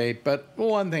 okay? But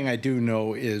one thing I do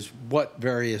know is what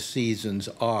various seasons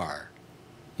are.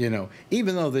 You know,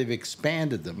 even though they've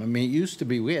expanded them. I mean, it used to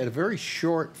be, we had a very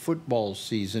short football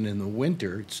season in the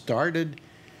winter. It started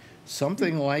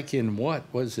something like in what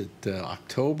was it,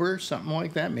 October, something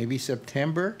like that, maybe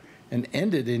September, and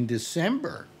ended in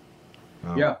December.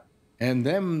 Oh. Yeah. And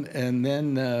then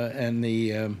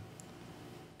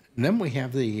we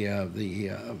have the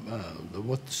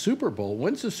Super Bowl.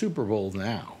 When's the Super Bowl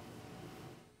now?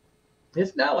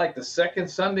 It's not like the second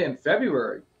Sunday in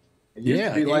February. It used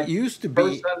to be like it used to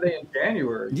first Sunday in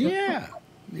January. Yeah.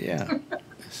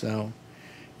 So,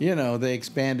 you know, they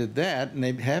expanded that, and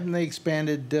haven't they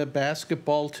expanded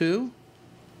basketball too?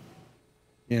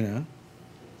 You know,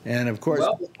 and of course,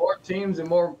 well, there's more teams and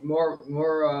more.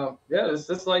 Yeah,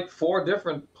 it's like 4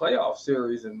 different playoff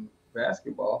series in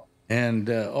basketball. And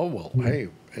hey,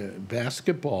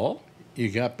 basketball. You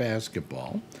got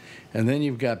basketball, and then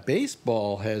you've got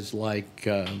baseball. Has like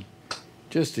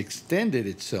just extended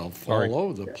itself all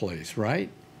over the place, right?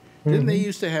 Didn't they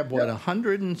used to have,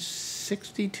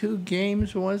 162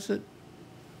 games, was it?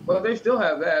 Well, they still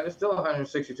have that. It's still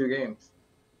 162 games.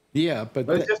 Yeah, but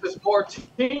it's just there's more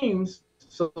teams,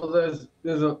 so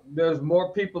there's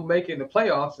more people making the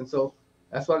playoffs, and so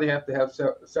that's why they have to have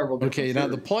several different Okay, now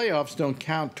series. the playoffs don't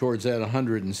count towards that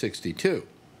 162.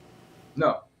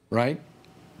 No. Right?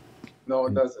 No,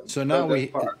 it doesn't. So now the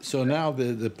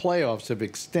playoffs have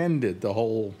extended the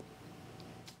whole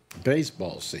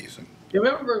baseball season. You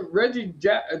remember Reggie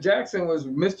Jackson was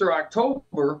Mr.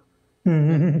 October.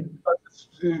 Mm-hmm.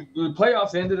 The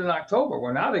playoffs ended in October.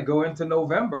 Well, now they go into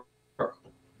November.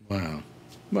 Wow.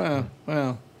 Well,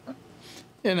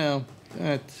 you know,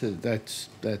 that's.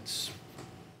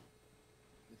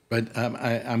 But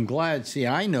I'm glad. See,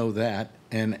 I know that,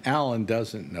 and Alan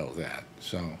doesn't know that.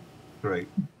 So. Right.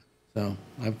 So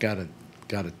I've got it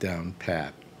down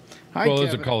pat. Hi, well,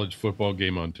 there's a college football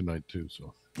game on tonight too.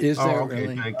 So. Is there okay,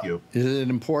 really? Thank you. Is it an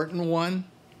important one?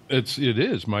 It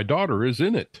is. My daughter is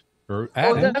in it. That's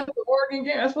the Oregon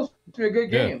game. That's supposed to be a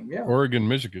good game. Yeah. Oregon,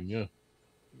 Michigan.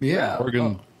 Yeah.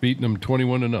 Oregon beating them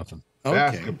 21-0. Okay.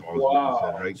 Basketball.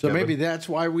 Wow. Right, So Kevin? maybe that's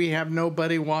why we have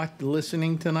nobody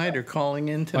listening tonight or calling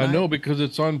in tonight. I know, because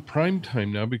it's on prime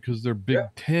time now because they're Big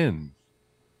Ten.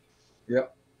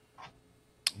 Yep.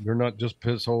 They're not just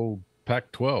piss old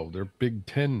Pac-12. They're Big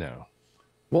Ten now.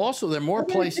 Well, also, there are more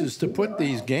places to put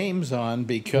these games on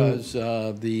because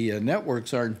the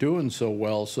networks aren't doing so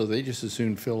well, so they just as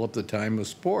soon fill up the time with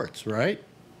sports, right?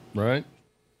 Right.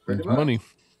 Pretty It's much. money.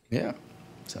 Yeah.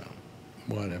 So,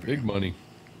 whatever. Big money.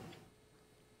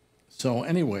 So,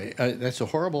 anyway, that's a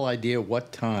horrible idea.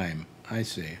 What time? I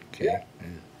see. Okay.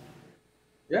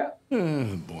 Yeah.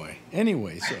 Oh, boy.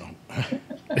 Anyway, so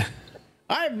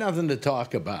I have nothing to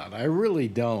talk about. I really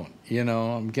don't. You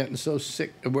know, I'm getting so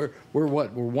sick. We're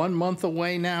what? We're 1 month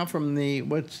away now from the,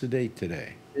 what's the date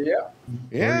today? Yeah.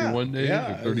 31 days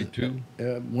or 32?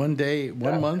 1 day,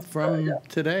 1 month from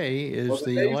today is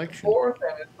the day's election. 4th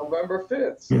and it's November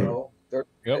 5th, so 30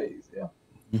 days. Yeah.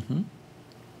 Mm-hmm.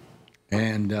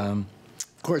 And of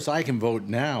course, I can vote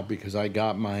now because I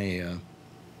got my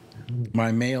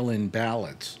my mail-in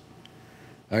ballots.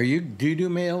 Do you do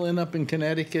mail-in up in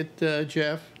Connecticut,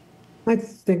 Jeff? I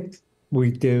think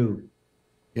we do.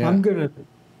 Yeah. I'm going to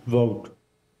vote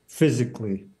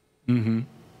physically. Mm-hmm.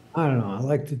 I don't know. I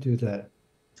like to do that.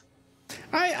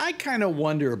 I kind of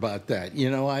wonder about that. You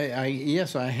know,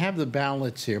 yes, I have the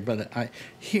ballots here, but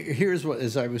here's what,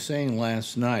 as I was saying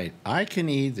last night, I can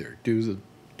either do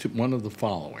one of the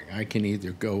following. I can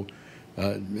either go,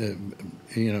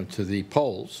 to the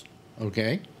polls,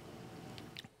 okay,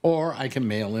 or I can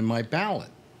mail in my ballot.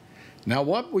 Now,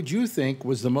 what would you think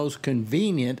was the most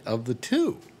convenient of the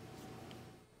two?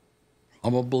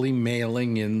 Probably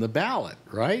mailing in the ballot,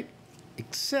 right?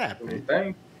 Except,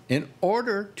 in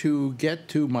order to get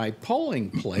to my polling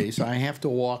place, I have to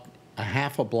walk a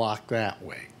half a block that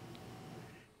way.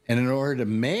 And in order to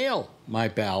mail my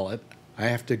ballot, I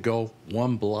have to go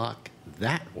 1 block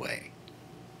that way,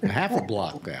 a half a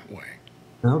block that way.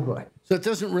 Oh, boy. So it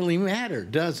doesn't really matter,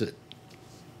 does it?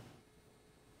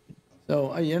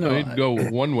 So, you'd go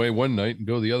one way one night and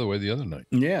go the other way the other night.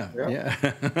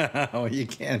 Yeah. Oh, you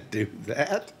can't do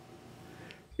that.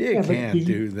 You can't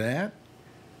do that.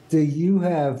 Do you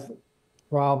have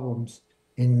problems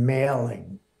in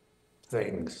mailing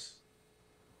things?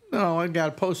 No, I got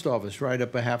a post office right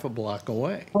up a half a block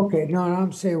away. Okay, no,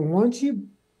 I'm saying once you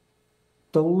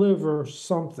deliver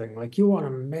something, like you want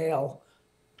to mail,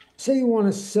 say you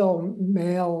want to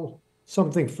mail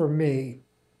something for me,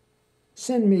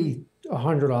 send me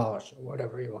 $100 or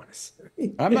whatever you want to send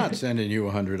me. I'm not sending you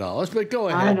 $100, but go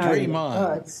ahead, dream on. All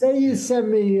right, say you send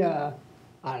me, I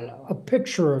don't know, a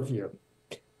picture of you.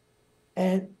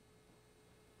 And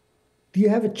do you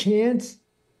have a chance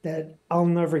that I'll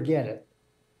never get it?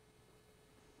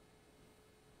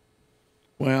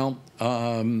 Well,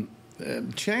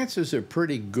 chances are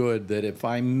pretty good that if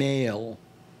I mail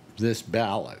this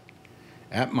ballot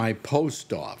at my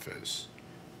post office,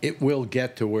 it will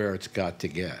get to where it's got to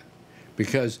get,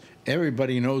 because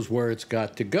everybody knows where it's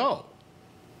got to go.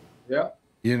 Yeah.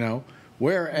 You know,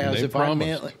 whereas if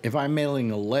I'm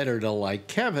mailing a letter to like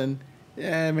Kevin,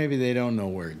 maybe they don't know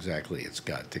where exactly it's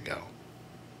got to go.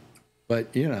 But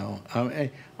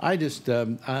I just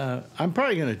I'm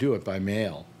probably going to do it by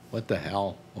mail. What the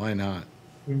hell? Why not?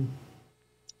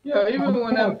 Yeah, even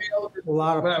when I mailed a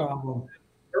lot of problem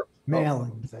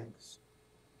mailing things.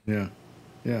 Yeah.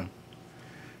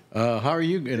 How are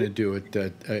you going to do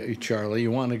it, Charlie?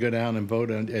 You want to go down and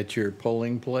vote at your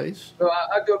polling place? So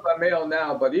I do it by mail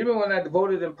now, but even when I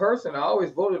voted in person, I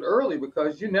always voted early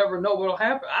because you never know what'll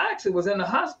happen. I actually was in the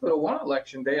hospital one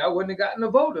election day. I wouldn't have gotten a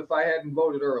vote if I hadn't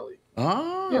voted early.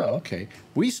 Oh, okay.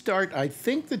 We start, I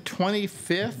think, the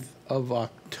 25th of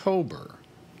October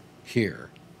here.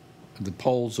 The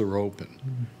polls are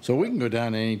open. So we can go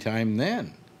down anytime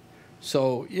then.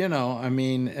 So, I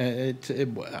mean,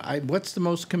 what's the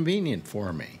most convenient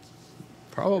for me?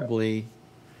 Probably,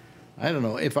 I don't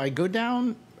know. If I go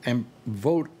down and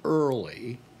vote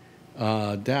early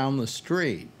down the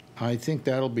street, I think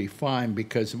that'll be fine,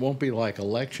 because it won't be like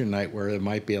election night where there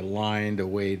might be a line to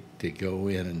wait to go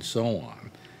in and so on.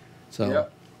 So,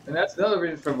 yep. And that's another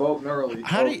reason for voting early,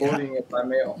 voting it by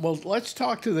mail. Well, let's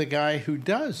talk to the guy who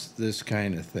does this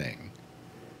kind of thing.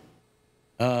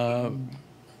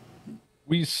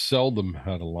 We seldom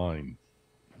had a line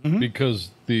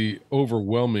because the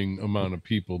overwhelming amount of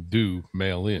people do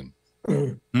mail in.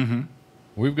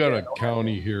 We've got a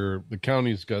county here. The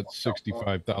county's got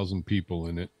 65,000 people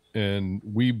in it, and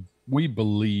we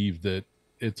believe that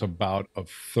it's about a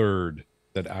third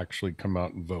that actually come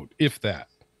out and vote, if that.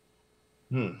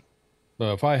 So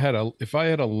if I had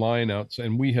a line out,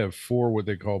 and we have 4 what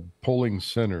they call polling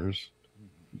centers,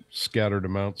 scattered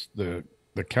amounts the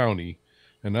county.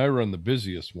 And I run the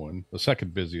busiest one, the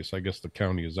second busiest. I guess the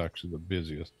county is actually the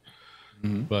busiest,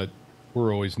 but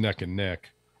we're always neck and neck.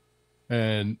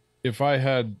 And if I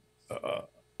had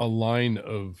a line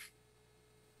of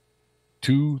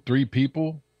 2-3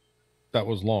 people, that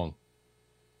was long.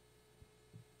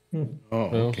 Oh,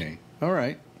 okay. All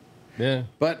right. Yeah.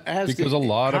 But because a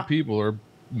lot of people are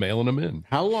mailing them in.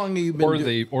 How long have you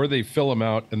been or they fill them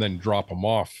out and then drop them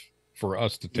off for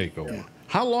us to take over.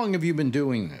 How long have you been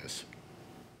doing this?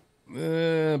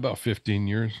 About 15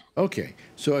 years. Okay.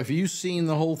 So have you seen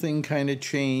the whole thing kind of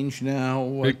change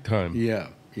now? Big time. Yeah.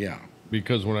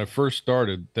 Because when I first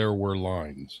started, there were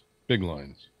lines, big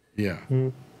lines. Yeah.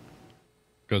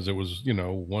 Because it was,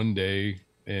 one day,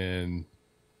 and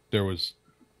there was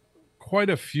quite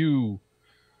a few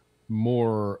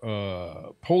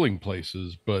more polling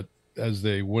places, but as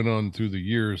they went on through the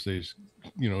years, they,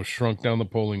 shrunk down the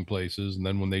polling places. And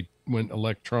then when they went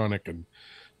electronic and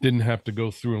didn't have to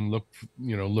go through and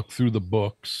look through the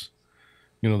books,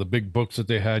 the big books that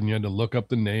they had, and you had to look up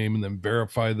the name and then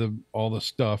verify all the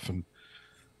stuff. And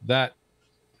that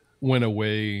went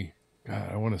away, God,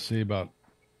 I want to say about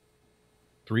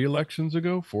 4 elections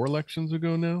ago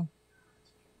now.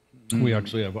 We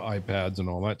actually have iPads and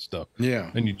all that stuff.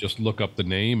 Yeah. And you just look up the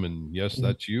name and yes,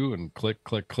 that's you, and click,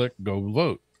 click, click, go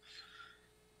vote.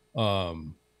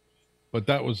 But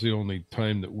that was the only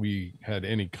time that we had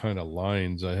any kind of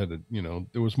lines. I had to,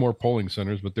 there was more polling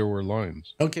centers, but there were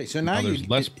lines. Okay, so now there's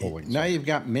less polling. Now you've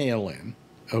got mail-in,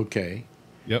 okay,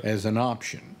 Yep. as an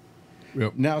option.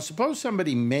 Yep. Now, suppose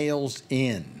somebody mails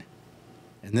in,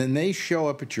 and then they show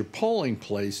up at your polling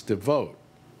place to vote.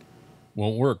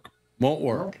 Won't work. Won't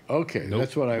work. Okay, Nope.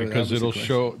 that's what I because that was the it'll question.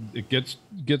 show it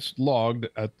gets logged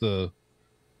at the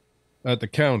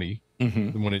county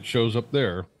when it shows up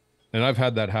there. And I've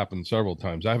had that happen several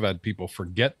times. I've had people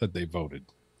forget that they voted.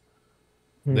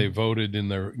 They voted in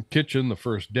their kitchen the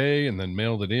first day and then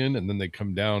mailed it in, and then they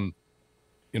come down,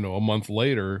 a month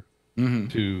later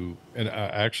to, and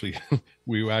actually,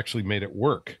 we actually made it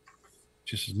work.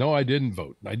 She says, "No, I didn't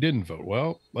vote. I didn't vote."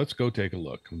 Well, let's go take a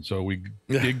look. And so we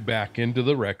dig back into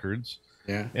the records,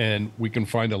 and we can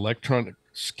find electronic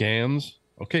scans.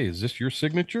 Okay, is this your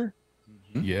signature?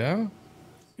 Yeah.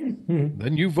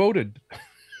 Then you voted.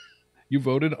 You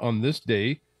voted on this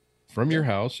day from your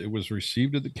house. It was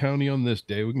received at the county on this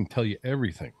day. We can tell you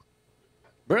everything.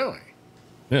 Really?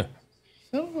 Yeah.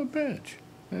 Son of a bitch.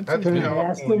 That's Can I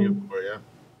ask California them? for you.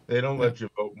 They don't let you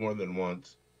vote more than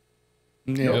once.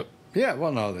 Yeah. Yep. Yeah,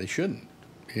 well, no, they shouldn't.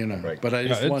 Right. But I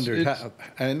just it's- wondered. it's-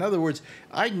 How, in other words,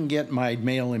 I can get my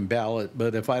mail-in ballot,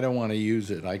 but if I don't want to use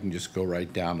it, I can just go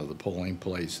right down to the polling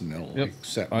place and they'll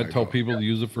accept. I my tell vote. people to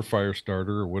use it for fire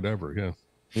starter or whatever. Yeah.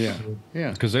 Yeah,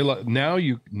 yeah. Because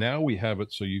now we have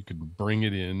it so you can bring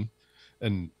it in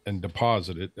and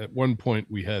deposit it. At one point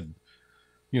we had,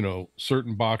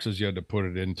 certain boxes you had to put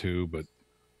it into, but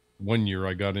one year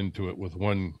I got into it with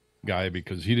one guy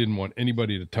because he didn't want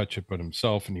anybody to touch it but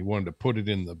himself, and he wanted to put it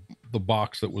in the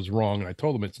box that was wrong. And I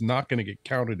told him it's not going to get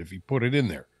counted if you put it in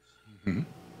there.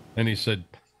 And he said,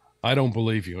 "I don't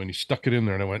believe you." And he stuck it in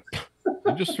there, and I went,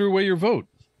 "You just threw away your vote.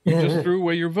 You just threw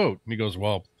away your vote." And he goes,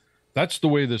 "Well, that's the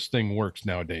way this thing works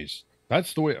nowadays.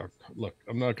 That's the way." Look,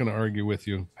 I'm not going to argue with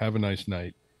you. Have a nice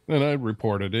night. And I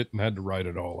reported it and had to write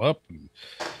it all up. And,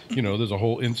 there's a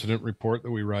whole incident report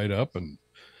that we write up, and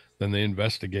then they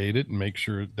investigate it and make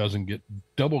sure it doesn't get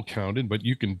double counted. But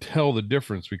you can tell the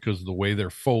difference because of the way they're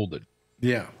folded.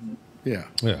 Yeah, yeah,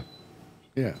 Yeah.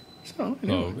 yeah. So,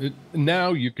 anyway. So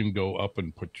now you can go up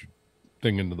and put your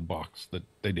thing into the box that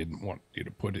they didn't want you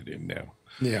to put it in now.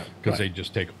 Yeah, because they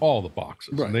just take all the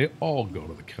boxes and they all go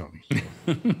to the county.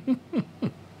 So.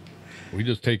 We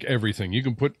just take everything. You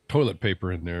can put toilet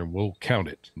paper in there and we'll count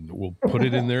it. We'll put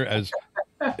it in there as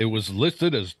it was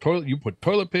listed as toilet. You put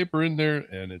toilet paper in there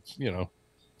and it's,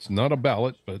 it's not a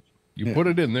ballot, but you put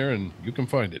it in there and you can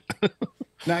find it.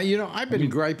 Now, I've been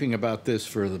griping about this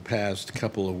for the past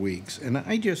couple of weeks, and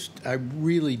I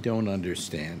really don't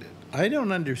understand it. I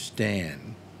don't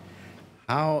understand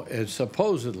how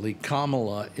supposedly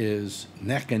Kamala is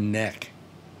neck and neck,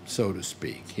 so to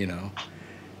speak,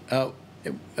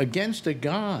 against a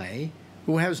guy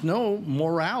who has no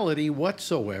morality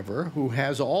whatsoever, who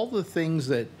has all the things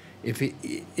that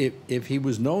if he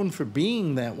was known for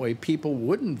being that way, people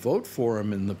wouldn't vote for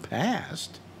him in the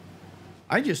past.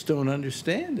 I just don't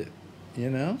understand it,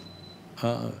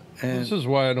 And this is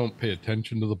why I don't pay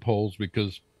attention to the polls,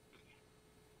 because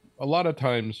a lot of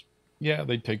times,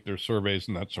 they take their surveys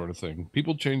and that sort of thing.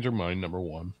 People change their mind, number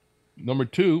one. Number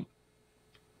two,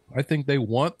 I think they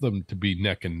want them to be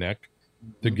neck and neck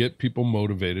to get people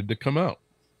motivated to come out.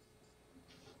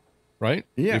 Right?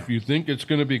 Yeah. If you think it's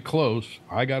going to be close,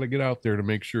 I got to get out there to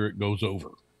make sure it goes over.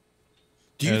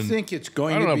 Do you think it's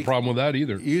going to be... I don't have a problem with that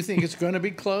either. You think it's going to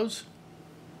be close?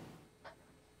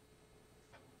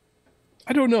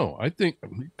 I don't know. I think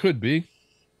it could be.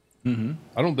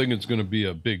 I don't think it's going to be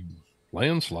a big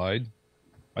landslide.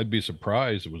 I'd be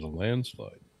surprised if it was a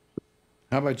landslide.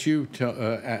 How about you,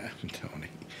 Tony?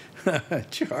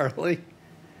 Charlie?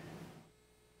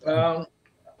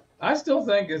 I still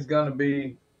think it's going to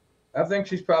be. I think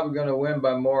she's probably going to win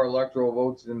by more electoral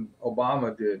votes than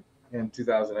Obama did in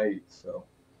 2008. So,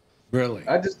 Really?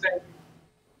 I just think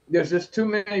there's just too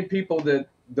many people that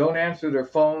don't answer their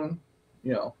phone,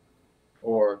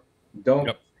 or don't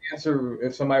answer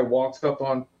if somebody walks up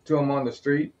to them on the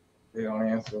street. They don't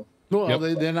answer. Well,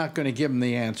 they're not going to give them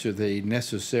the answer they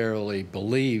necessarily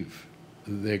believe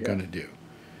they're going to do.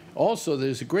 Also,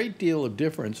 there's a great deal of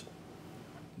difference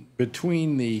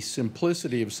between the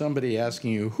simplicity of somebody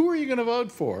asking you, who are you going to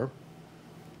vote for?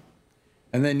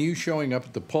 And then you showing up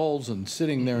at the polls and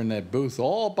sitting there in that booth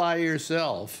all by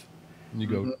yourself. You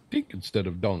go dink instead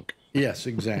of dunk. Yes,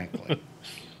 exactly.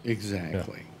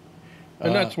 Exactly.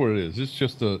 And that's what it is. It's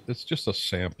just a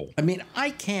sample. I mean,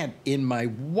 I can't, in my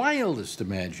wildest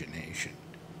imagination,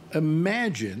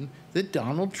 imagine that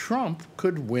Donald Trump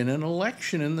could win an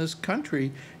election in this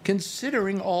country,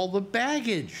 considering all the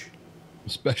baggage.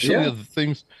 Especially the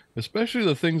things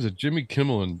that Jimmy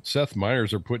Kimmel and Seth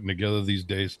Meyers are putting together these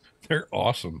days. They're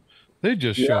awesome. They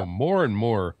just show more and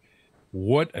more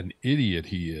what an idiot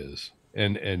he is.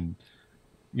 And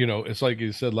you know, it's like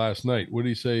he said last night. What did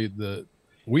he say?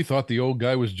 We thought the old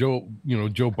guy was Joe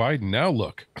Biden. Now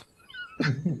look.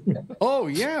 Oh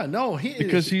yeah, no,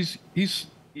 because he's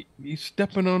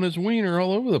stepping on his wiener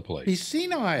all over the place. He's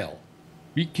senile.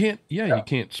 He can't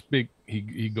speak.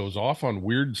 He goes off on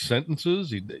weird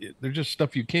sentences. They're just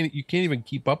stuff you can't even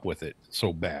keep up with it. It's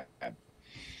so bad.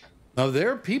 Now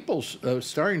there are people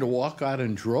starting to walk out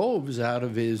in droves out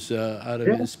of his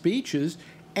speeches,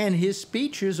 and his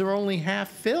speeches are only half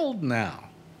filled now.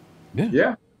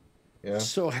 Yeah.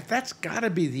 So that's got to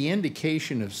be the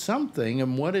indication of something,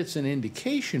 and what it's an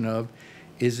indication of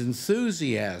is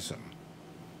enthusiasm.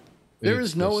 There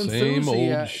is no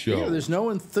enthusiasm. Yeah, there's no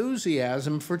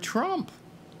enthusiasm for Trump.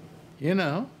 You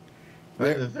know,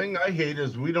 the thing I hate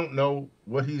is we don't know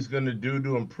what he's going to do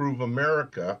to improve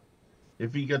America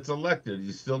if he gets elected.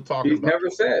 He's still talking. He's never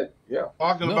said. Yeah.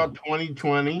 Talking about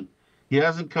 2020. He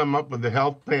hasn't come up with a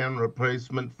health plan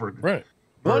replacement for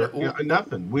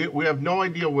nothing. We have no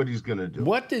idea what he's going to do.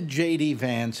 What did J.D.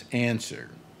 Vance answer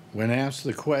when asked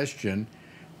the question?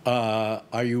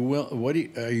 Are you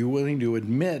willing to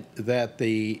admit that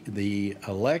the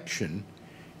election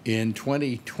in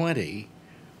 2020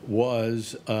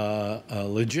 was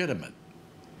legitimate?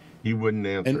 He wouldn't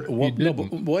answer.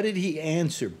 And what did he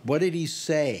answer? What did he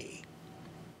say?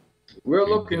 We're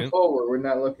looking forward. We're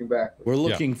not looking backward. We're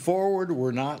looking forward.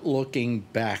 We're not looking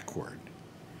backward.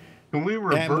 Can we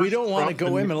reverse? And we don't want to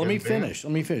go in. Let me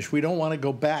finish. We don't want to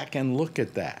go back and look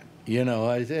at that. You know,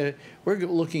 we're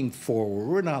looking forward.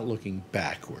 We're not looking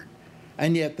backward.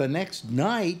 And yet the next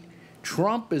night,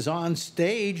 Trump is on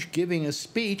stage giving a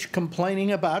speech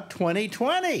complaining about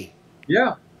 2020.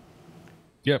 Yeah.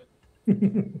 Yep.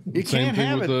 You can't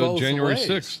have it both January ways.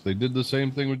 6th. They did the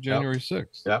same thing with January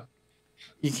 6th. Yep.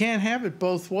 You can't have it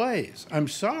both ways. I'm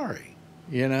sorry.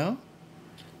 You know,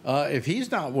 if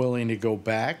he's not willing to go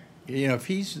back, you know, if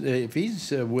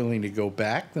he's willing to go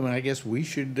back, then I guess we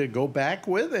should go back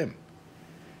with him.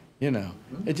 You know,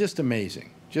 it's just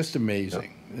amazing. Just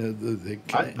amazing.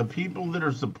 Yep. The people that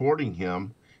are supporting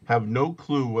him have no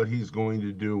clue what he's going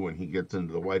to do when he gets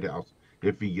into the White House,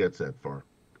 if he gets that far.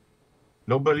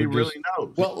 Nobody really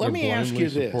knows. Well, let me ask you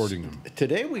this.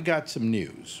 Today we got some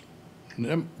news.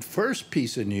 First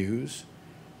piece of news,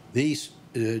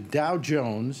 Dow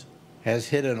Jones has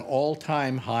hit an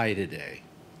all-time high today.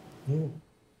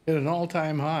 Hit an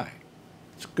all-time high.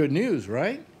 It's good news,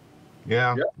 right?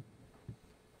 Yeah. Yep.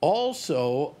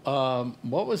 Also,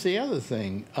 what was the other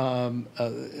thing?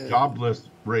 Jobless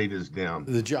rate is down.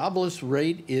 The jobless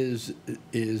rate is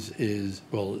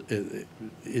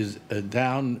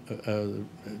down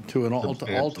to an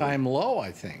all-time low,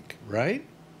 I think, right?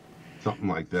 Something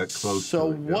like that. Close.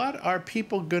 So to it, what are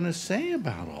people going to say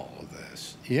about all of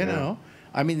this? You know,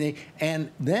 I mean,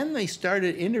 then they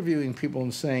started interviewing people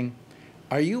and saying,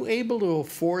 "Are you able to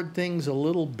afford things a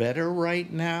little better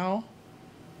right now?"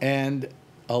 And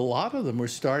a lot of them were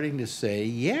starting to say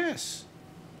yes.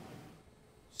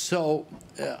 So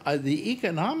the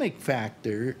economic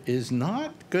factor is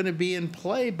not going to be in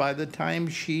play by the time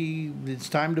it's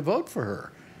time to vote for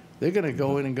her. They're going to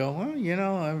go in and go, well, you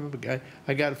know,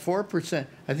 I got 4%.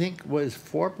 I think was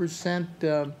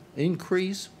 4%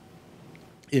 increase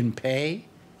in pay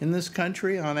in this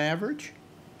country on average.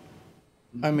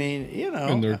 I mean, you know.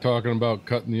 And they're talking about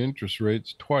cutting the interest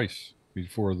rates twice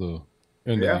before the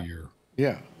end of the year.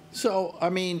 Yeah. So, I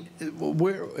mean,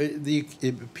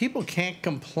 people can't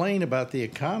complain about the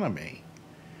economy,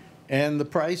 and the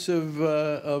price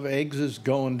of eggs is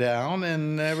going down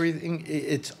and everything.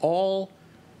 It's all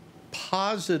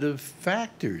positive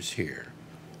factors here.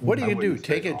 What are you going to do?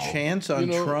 Take a chance on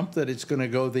Trump that it's going to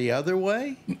go the other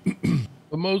way?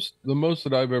 The most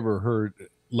that I've ever heard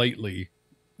lately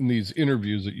in these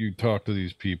interviews that you talk to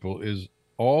these people is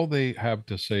all they have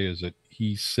to say is that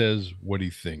he says what he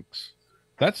thinks.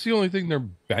 That's the only thing they're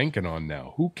banking on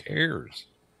now. Who cares?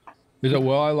 They say,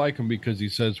 well, I like him because he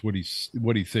says what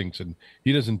he thinks and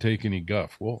he doesn't take any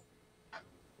guff. Well,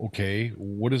 okay,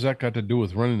 what does that got to do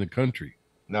with running the country?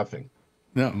 Nothing.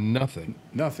 No. Nothing.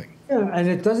 Nothing. Yeah, and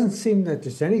it doesn't seem that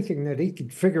there's anything that he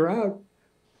could figure out,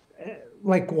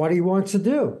 like what he wants to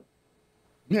do.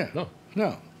 Yeah.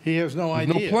 No. He has no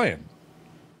idea. No plan.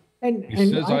 And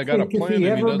He says, I got a think plan, if he and he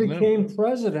ever doesn't have became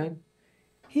president,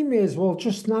 he may as well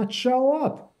just not show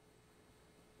up.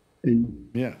 And,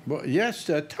 Yeah. Well, yes,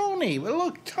 Tony. Well,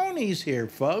 look, Tony's here,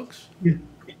 folks. yeah.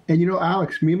 And you know,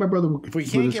 Alex, me and my brother. If we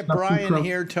can't get Brian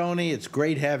here, Tony, it's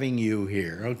great having you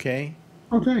here. Okay.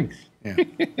 Oh, thanks. Yeah.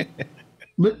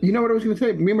 You know what I was going to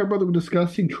say? Me and my brother were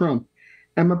discussing Trump,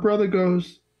 and my brother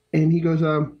goes,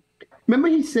 remember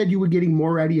he said you were getting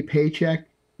more out of your paycheck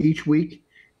each week?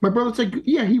 My brother's like,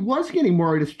 yeah, he was getting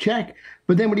more out of his check,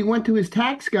 but then when he went to his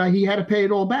tax guy, he had to pay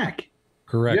it all back.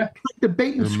 Correct. Yeah. Like the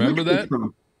bait and Remember switch with that?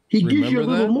 Trump. He gives you a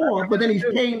Remember little that? more, but then he's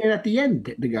paying it at the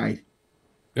end, the guy.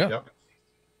 Yeah. Yep.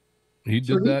 He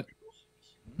did that.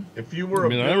 If you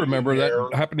were, I remember that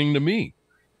happening to me.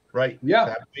 Right. Yeah.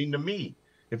 It's happening to me.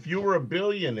 If you were a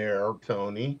billionaire,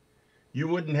 Tony, you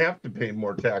wouldn't have to pay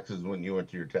more taxes when you went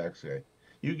to your tax guy.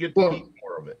 You get to keep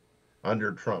more of it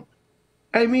under Trump.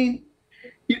 I mean,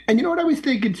 and you know what I was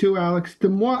thinking too, Alex? The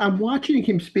more I'm watching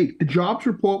him speak, the jobs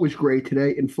report was great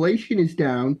today. Inflation is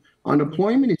down.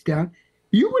 Unemployment is down.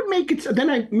 You would make it. Then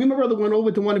me and my brother went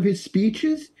over to one of his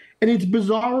speeches, and it's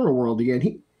bizarre world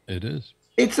again. It is.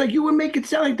 It's like you would make it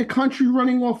sound like the country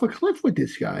running off a cliff with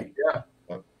this guy. Yeah.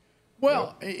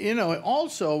 Well, you know,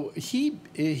 also he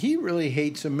really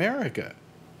hates America.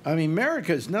 I mean,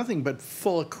 America is nothing but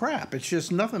full of crap. It's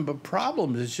just nothing but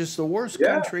problems. It's just the worst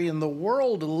country in the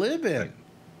world to live in.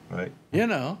 Right. You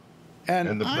know,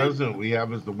 And the president we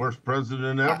have is the worst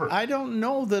president ever. I don't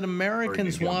know that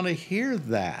Americans want to hear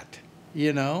that.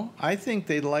 You know, I think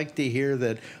they'd like to hear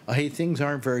that, hey, things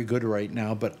aren't very good right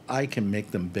now, but I can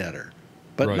make them better.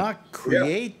 But not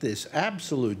create this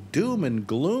absolute doom and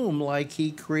gloom like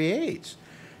he creates.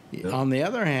 On the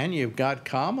other hand, you've got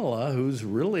Kamala, who's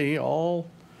really all,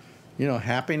 you know,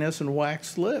 happiness and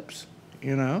waxed lips,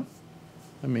 you know?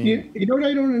 I mean... You know what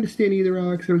I don't understand either,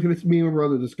 Alex? I was going to me and my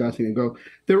brother discussing and go,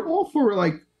 they're all for,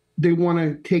 like, they want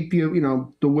to take the, you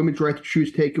know, the women's right to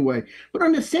choose take away. But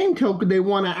on the same token, they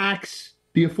want to axe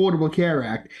the Affordable Care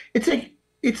Act. It's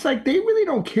like they really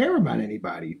don't care about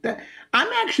anybody. I'm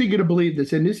actually going to believe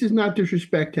this, and this is not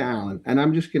disrespect to Alan, and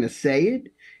I'm just going to say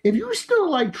it. If you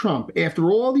still like Trump after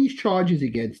all these charges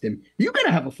against him, you got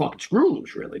to have a fucking screw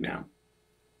loose, really, now.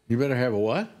 You better have a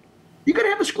what? You got to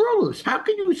have a screw loose. How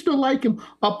can you still like him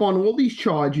up on all these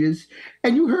charges?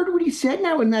 And you heard what he said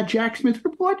now in that Jack Smith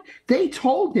report? They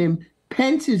told him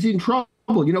Pence is in trouble.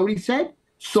 You know what he said?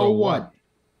 So what?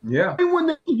 Yeah. Everyone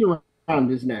that was around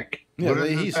his neck. Yeah,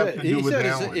 he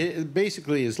said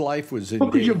basically his life was in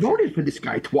Because you danger. voted for this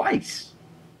guy twice.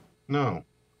 No,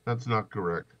 that's not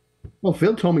correct. Well,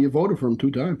 Phil told me you voted for him 2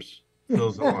 times.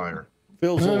 Phil's a liar.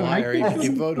 Phil's a liar. He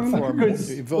voted for him.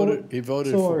 He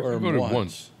voted for him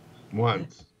once.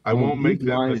 Once. I won't make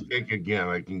that mistake again.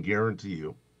 I can guarantee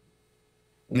you.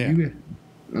 Yeah.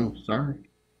 Oh, sorry.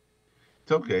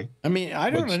 It's okay. I mean, I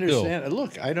don't understand.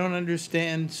 Look, I don't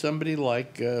understand somebody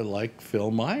like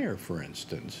Phil Meyer, for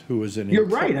instance, who is an. You're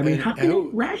right. I mean, how can you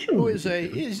rationalize?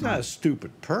 He's not a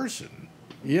stupid person,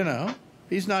 you know.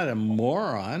 He's not a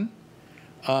moron.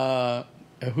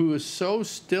 Who is so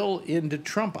still into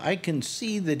Trump. I can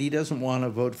see that he doesn't want to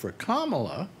vote for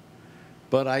Kamala,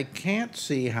 but I can't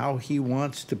see how he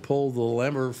wants to pull the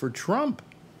lever for Trump.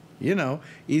 You know,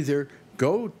 either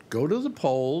go to the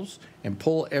polls and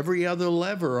pull every other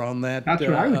lever on that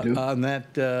on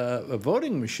that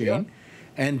voting machine,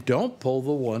 and don't pull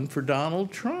the one for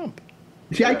Donald Trump.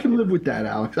 See, I can live with that,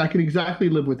 Alex. I can exactly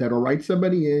live with that. I'll write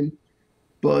somebody in,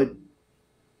 but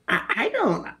I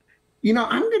don't. You know,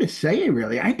 I'm going to say it,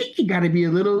 really. I think you got to be a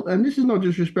little, and this is no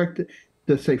disrespect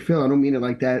to say Phil. I don't mean it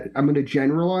like that. I'm going to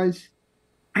generalize.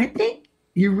 I think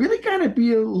you really got to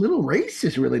be a little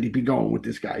racist, really, to be going with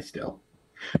this guy still.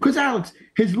 Because, Alex,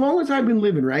 as long as I've been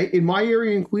living, right, in my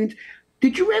area in Queens,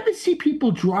 did you ever see people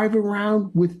drive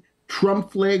around with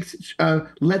Trump flags,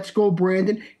 Let's Go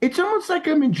Brandon? It's almost like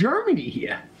I'm in Germany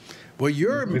here. Well,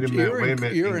 you're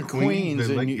in Queens.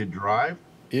 They let you drive?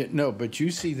 No, but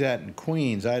you see that in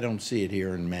Queens. I don't see it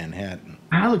here in Manhattan.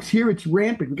 Alex, here it's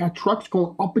rampant. We got trucks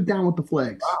going up and down with the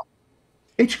flags. Wow.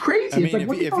 It's crazy. I mean, it's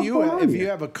like, if you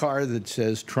have a car that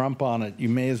says Trump on it, you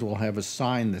may as well have a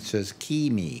sign that says "Key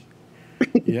me."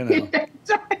 You know.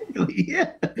 Exactly.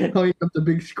 Yeah. Oh, you got the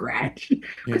big scratch.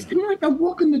 Because like I'm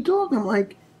walking the dog, I'm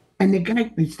like, and the guy,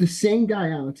 it's the same guy,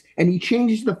 Alex, and he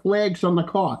changes the flags on the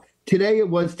car. Today it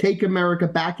was Take America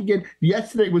Back Again.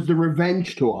 Yesterday was the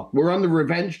Revenge Tour. We're on the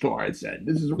Revenge Tour, I said.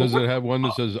 Does it have one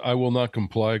that says, I will not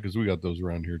comply? Because we got those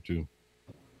around here, too.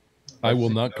 I will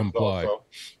not comply.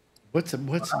 What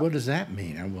does that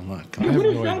mean? I will not comply. I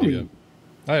have no idea.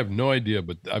 I have no idea,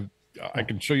 but I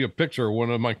can show you a picture of one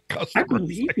of my customers. I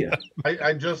believe you.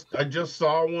 I just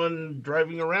saw one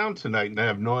driving around tonight, and I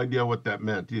have no idea what that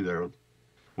meant either.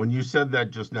 When you said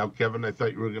that just now, Kevin, I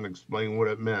thought you were going to explain what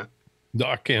it meant. No,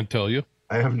 I can't tell you.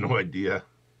 I have no idea.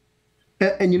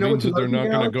 And you know Means what's that they're another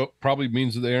not thing, going to Alex? go. Probably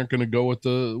means that they aren't going to go with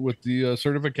the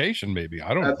certification. Maybe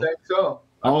I don't I know. think so.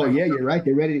 Oh yeah, you're right.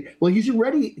 They're ready. Well, he's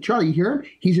already, Charlie. You hear him?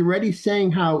 He's already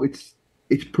saying how it's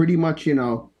pretty much,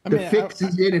 the fix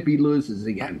is in if he loses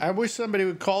again. I wish somebody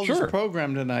would call Sure. this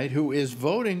program tonight who is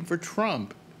voting for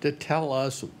Trump to tell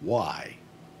us why.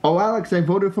 Oh, Alex, I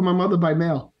voted for my mother by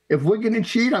mail. If we're gonna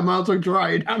cheat, I might as well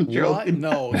try it. I'm What? joking.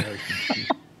 No.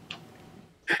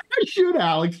 I should,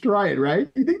 Alex. Try it, right?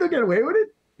 You think they'll get away with it?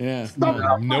 Yeah.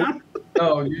 Nope.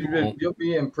 No, you'll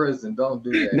be in prison. Don't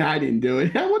do that. No, I didn't do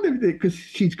it. I wonder if because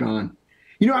she's gone.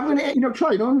 I'm gonna,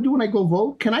 Charlie. You know what I'm gonna do when I go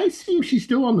vote? Can I see if she's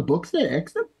still on the books there,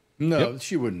 Exeter? No,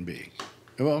 she wouldn't be.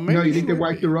 Well, maybe No, you she think they would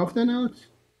wiped be. her off then, Alex?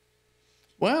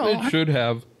 Well, It should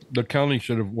have. The county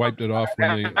should have wiped it off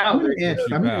when they. I'm gonna ask.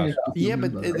 She I'm gonna passed. ask. yeah,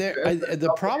 but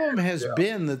the problem has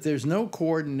been that there's no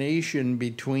coordination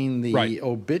between the Right.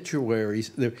 obituaries.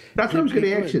 That's what I was gonna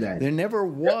ask you that. There never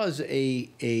was a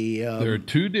There are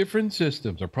two different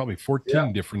systems. There are probably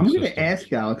 14 different I'm systems. gonna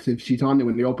ask Alex if she's on there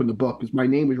when they open the book because my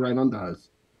name is right under hers.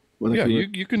 Yeah,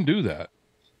 you can do that.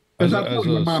 Because As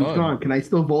my a mom's son. gone. Can I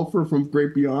still vote for her from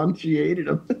Great Beyond? She hated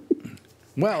him.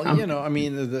 Well, I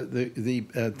mean,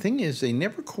 the thing is, they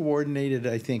never coordinated.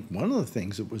 I think one of the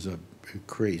things that was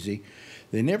crazy,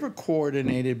 they never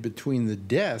coordinated between the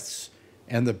deaths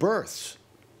and the births.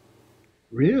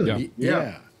 Really?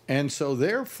 Yeah. And so,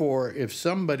 therefore, if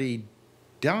somebody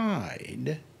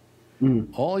died,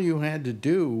 all you had to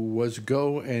do was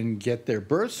go and get their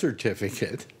birth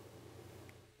certificate.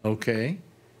 Okay.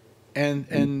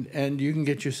 And you can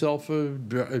get yourself a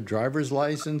driver's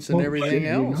license and everything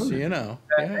else, Yeah.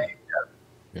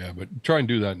 Yeah, but try and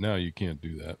do that now. You can't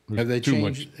do that. There's Have they too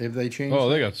changed? much. Have they changed? Oh,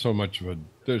 they got so much of a.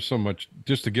 There's so much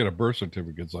just to get a birth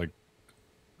certificate. It's like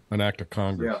an act of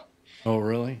Congress. Yeah. Oh,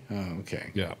 really? Oh,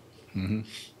 okay. Yeah.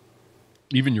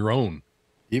 Even your own.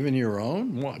 Even your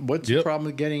own? What's the problem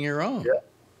with getting your own? Yeah.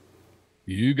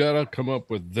 You got to come up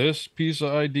with this piece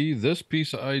of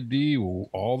ID,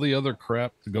 all the other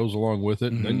crap that goes along with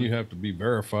it. And then you have to be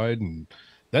verified, and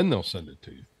then they'll send it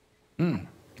to you.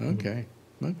 Okay.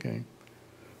 Okay.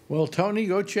 Well, Tony,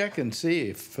 go check and see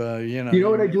if, You know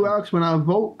what I do, Alex? When I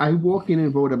vote, I walk in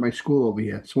and vote at my school over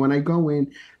here. So when I go in,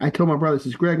 I told my brother,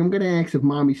 says, Greg, I'm going to ask if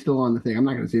Mommy's still on the thing. I'm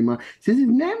not going to say Mom. Says, is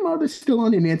that mother still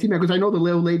on there, Nancy? Because I know the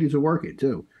little ladies are working,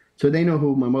 too. So they know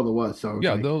who my mother was. So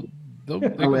Yeah, like, they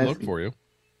can ask look them. for you.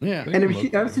 Yeah. They And can if look she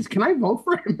for you. says, can I vote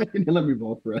for him? And let me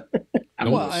vote for her.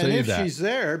 Don't Well, and say if that. she's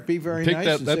there, be very Take nice.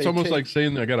 that. and That's say, almost "Take- like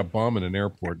saying I got a bomb in an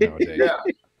airport nowadays. Yeah.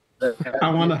 I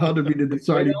want her to be the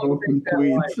deciding vote from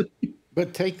Queens.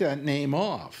 But take that name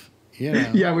off.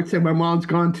 Yeah. Yeah, I would say my mom's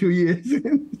gone 2 years.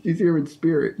 She's here in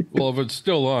spirit. Well, if it's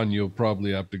still on, you'll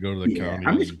probably have to go to the Yeah, county.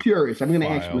 I'm just curious. I'm going to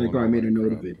ask file when I go. I and made a all note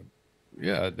that of it. crap.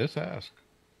 Yeah, just ask.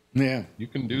 Yeah. You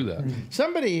can do that.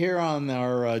 Somebody here on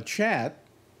our chat,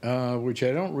 which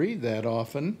I don't read that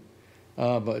often,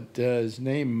 but his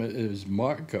name is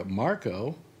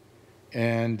Marco,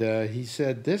 and he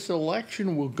said this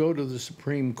election will go to the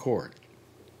Supreme Court.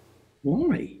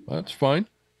 Why? That's fine.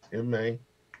 It may.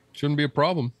 Shouldn't be a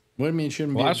problem. What do you mean it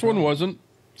shouldn't be? a Last one problem? wasn't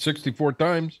 64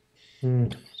 times.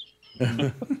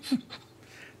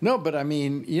 No, but I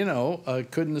mean,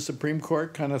 couldn't the Supreme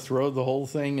Court kind of throw the whole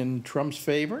thing in Trump's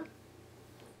favor?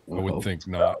 I would think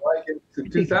not. Like in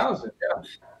 2000, yeah.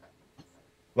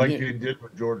 Like Yeah. you did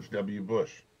with George W.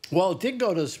 Bush. Well, it did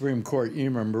go to the Supreme Court, you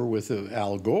remember, with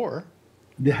Al Gore.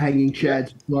 The hanging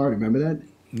chads in Florida. Remember that?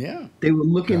 Yeah. They were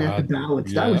looking at the God,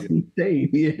 ballots. yeah. That was insane.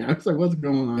 Yeah, I was like, what's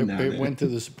going on down It there? went to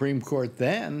the Supreme Court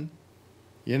then,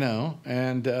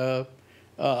 and of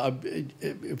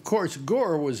course,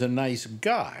 Gore was a nice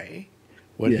guy.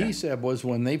 What Yeah. he said was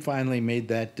when they finally made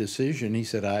that decision, he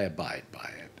said, I abide by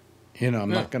it. I'm Yeah.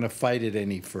 not going to fight it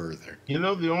any further. You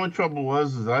know, the only trouble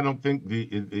is I don't think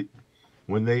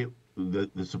when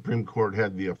the Supreme Court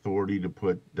had the authority to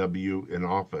put W in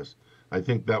office, I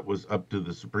think that was up to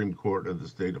the Supreme Court of the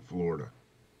state of Florida.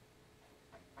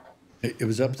 It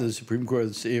was up to the Supreme Court of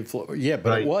the state of Florida. Yeah, but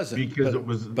Right, it wasn't. because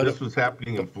but this was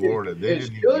happening in Florida. They It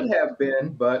didn't should even, have been,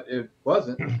 but it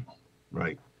wasn't.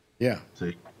 right. Yeah,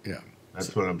 See, yeah.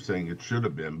 that's what I'm saying. It should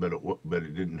have been, but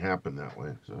it didn't happen that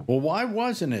way. So Well, why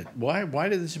wasn't it? Why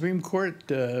did the Supreme Court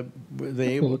were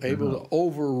they able to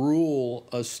overrule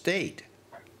a state?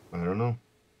 I don't know.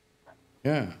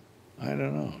 Yeah, I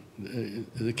don't know.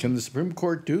 Can the Supreme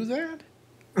Court do that?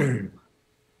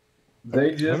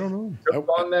 They just don't know. took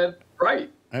on that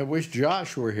right. I wish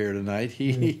Josh were here tonight.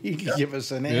 He could give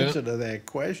us an answer to that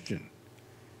question.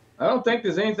 I don't think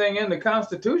there's anything in the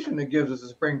Constitution that gives the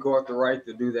Supreme Court the right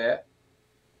to do that.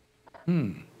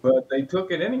 But they took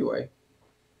it anyway.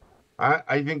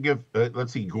 I think if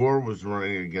let's see, Gore was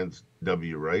running against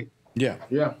W, right? Yeah.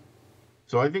 Yeah.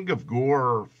 So I think if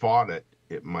Gore fought it,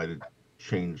 it might have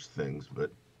changed things,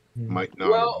 but might not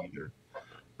Well, have either.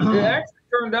 It actually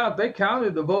turned out they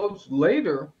counted the votes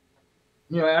later,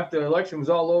 after the election was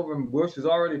all over and Bush was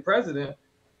already president.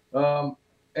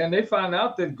 And they found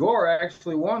out that Gore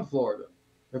actually won Florida.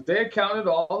 If they had counted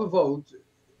all the votes,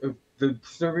 if the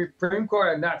Supreme Court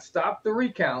had not stopped the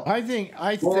recount, I think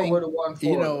Gore would have won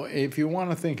Florida. if you want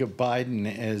to think of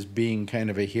Biden as being kind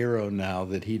of a hero now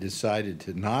that he decided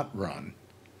to not run,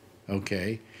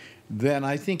 okay, then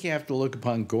I think you have to look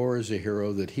upon Gore as a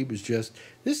hero that he was just,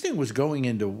 this thing was going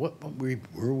into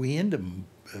were we into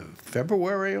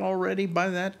February already by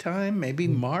that time? Maybe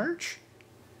March?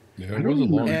 Yeah, it was a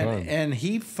long time. And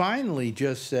he finally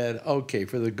just said, okay,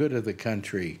 for the good of the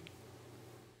country,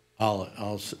 I'll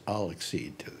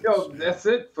accede to this. That's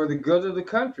it, for the good of the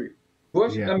country.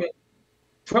 Bush,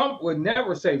 Trump would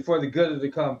never say for the good of the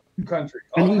country.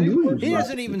 He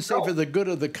doesn't even say for the good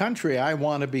of the country, I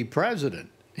want to be president.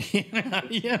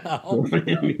 Yeah.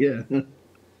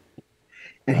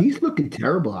 And he's looking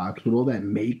terrible, Alex, with all that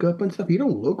makeup and stuff. He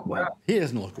don't look well. He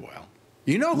doesn't look well.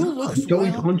 You know who looks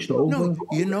Joey well? hunched over. No,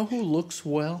 you know who looks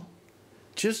well?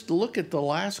 Just look at the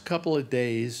last couple of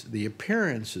days, the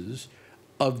appearances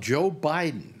of Joe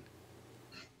Biden.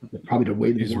 Probably the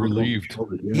way he's relieved.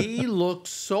 He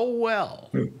looks so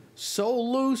well, so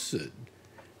lucid.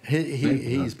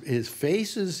 His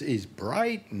face is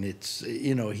bright, and it's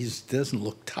he doesn't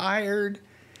look tired.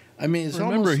 I mean, it's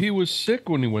remember he was sick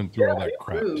when he went through all that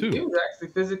crap too. He was actually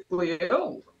physically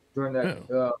ill during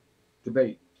that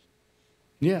debate.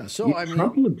 Yeah, so I mean,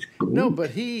 no,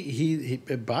 but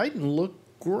Biden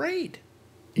looked great,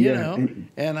 you know,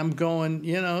 and I'm going,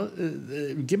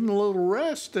 give him a little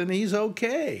rest, and he's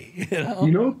okay,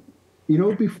 You know,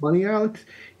 it'd be funny, Alex,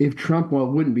 if Trump. Well,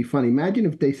 it wouldn't be funny. Imagine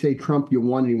if they say Trump, you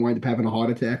won, and he wind up having a heart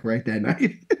attack right that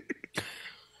night.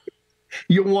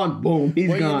 You won, boom,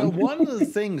 he's gone. One of the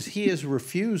things he has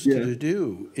refused to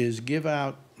do is give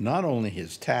out not only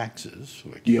his taxes,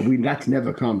 which that's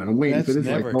never coming. I'm waiting for this.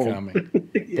 That's never coming.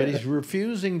 But he's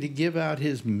refusing to give out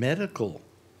his medical.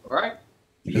 Right.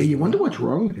 Yeah, you wonder what's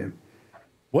wrong with him.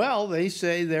 Well, they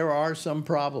say there are some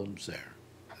problems there.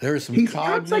 There are some he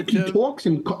sounds like he talks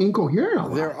incoherent a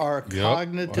lot. There are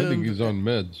cognitive. I think he's on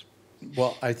meds.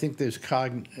 Well, I think there's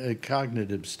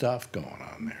cognitive stuff going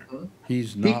on there.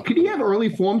 He's not. Could he have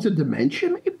early forms of dementia,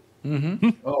 maybe? Mm-hmm.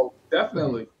 Oh,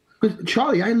 definitely. Because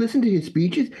Charlie, I listen to his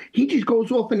speeches. He just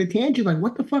goes off in a tangent. Like,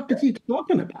 what the fuck is he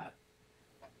talking about?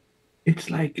 It's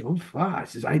like, oh,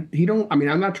 fuss. He don't. I mean,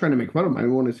 I'm not trying to make fun of him. I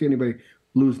don't want to see anybody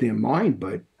lose their mind.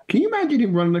 But can you imagine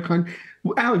him running the country?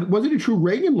 Alex, wasn't it true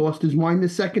Reagan lost his mind the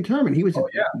second term, and he was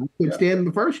would stand in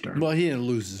the first term? Well, he didn't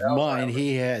lose his mind.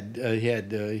 He had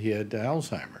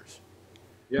Alzheimer's.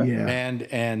 Yeah.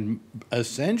 And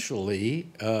essentially,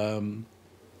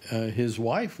 his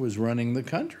wife was running the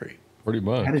country. Pretty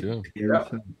much,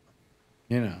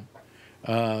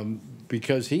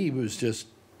 because he was just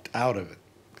out of it,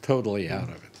 totally out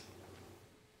of it.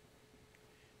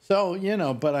 So,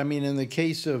 but I mean, in the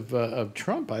case of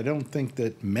Trump, I don't think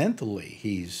that mentally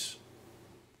he's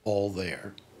all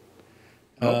there.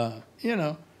 But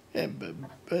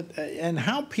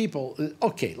how people,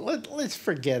 okay, let's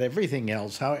forget everything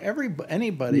else. How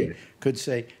anybody could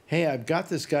say, hey, I've got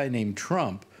this guy named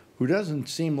Trump who doesn't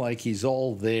seem like he's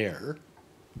all there.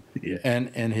 Yeah.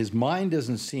 And his mind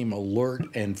doesn't seem alert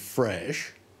and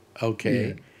fresh. Okay.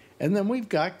 Yeah. And then we've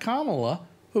got Kamala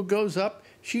who goes up.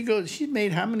 She's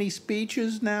made how many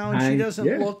speeches now? And she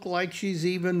doesn't look like she's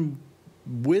even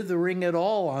withering at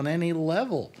all on any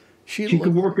level. She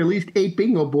could work at least 8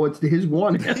 bingo boards to his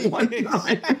one at one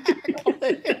time.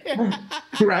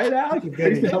 Right, Alex? I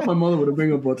used to help my mother with the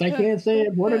bingo boards. I can't say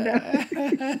it. What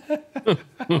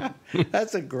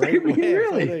That's a great way of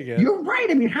putting it. You're right.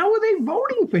 I mean, how are they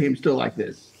voting for him still like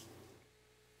this?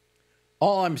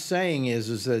 All I'm saying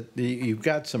is that you've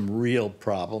got some real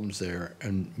problems there,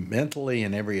 and mentally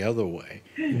and every other way,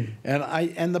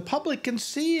 and the public can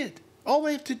see it. All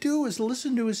they have to do is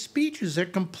listen to his speeches. They're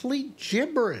complete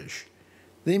gibberish.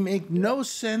 They make no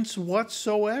sense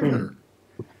whatsoever.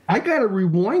 I got to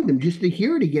rewind them just to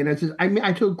hear it again.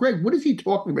 I told Greg, what is he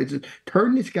talking about? I said,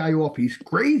 turn this guy off. He's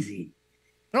crazy.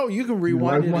 Oh, you can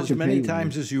rewind it as many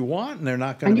times as you want, and they're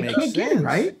not going to make sense. Get it,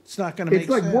 right? It's not going to make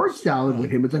sense. It's like word salad with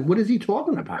him. It's like, what is he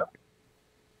talking about?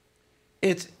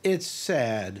 It's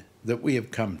sad that we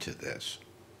have come to this,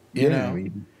 you know.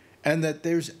 and that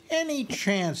there's any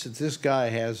chance that this guy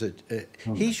has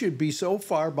he should be so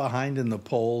far behind in the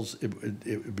polls, it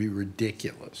would be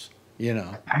ridiculous. Why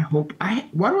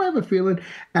do I have a feeling?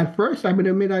 At first, I'm going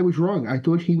to admit I was wrong. I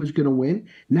thought he was going to win.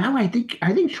 Now I think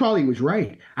Charlie was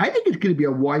right. I think it's going to be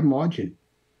a wide margin.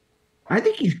 I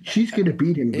think she's going to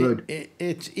beat him good.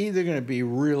 It's either going to be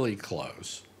really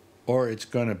close, or it's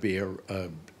going to be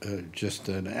just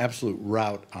an absolute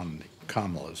rout on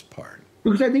Kamala's part.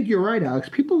 Because I think you're right, Alex.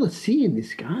 People are seeing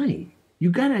this guy. You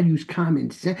gotta use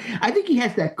common sense. I think he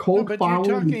has that cold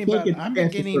following. I'm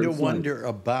beginning to wonder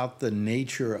about the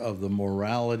nature of the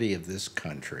morality of this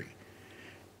country,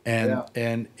 and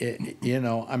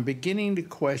I'm beginning to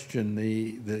question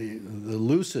the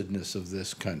lucidness of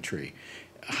this country.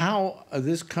 How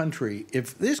this country,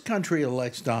 if this country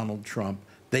elects Donald Trump,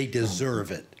 they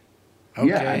deserve it. Okay?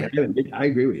 Yeah, I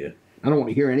agree with you. I don't want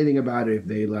to hear anything about it if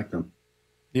they elect him.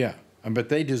 Yeah, but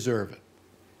they deserve it.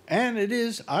 And it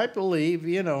is, I believe,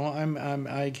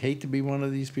 I hate to be one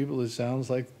of these people that sounds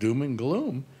like doom and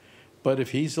gloom, but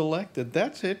if he's elected,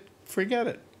 that's it. Forget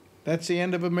it. That's the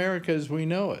end of America as we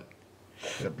know it.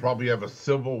 They'll probably have a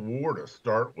civil war to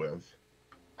start with.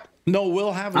 No,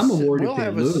 we'll have a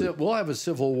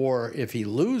civil war if he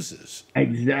loses.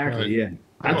 Exactly. Yeah,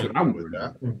 that's what I'm worried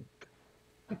about.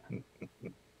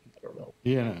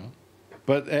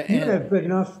 But you have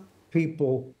enough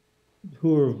people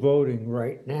who are voting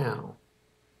right now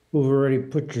who've already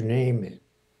put your name in.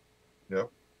 Yep.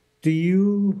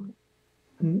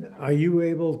 Are you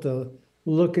able to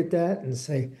look at that and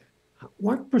say,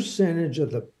 what percentage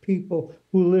of the people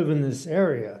who live in this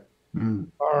area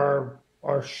are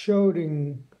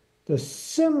showing the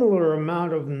similar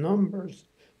amount of numbers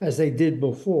as they did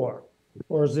before?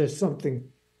 Or is there something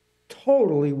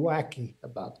totally wacky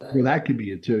about that? Well, that could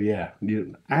be it too, yeah.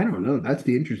 I don't know. That's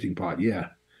the interesting part, yeah.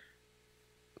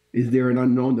 Is there an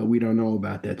unknown that we don't know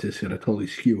about that's just going to totally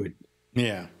skew it?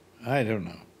 Yeah, I don't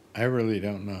know. I really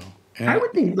don't know. And I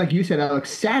would think, like you said, Alex,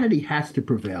 sanity has to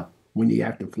prevail when you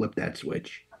have to flip that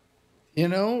switch. I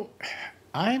don't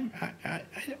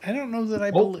know that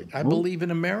I believe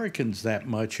in Americans that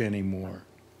much anymore.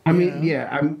 I mean,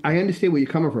 yeah, I understand where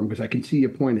you're coming from because I can see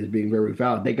your point as being very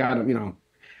valid. They got to,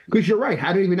 because you're right.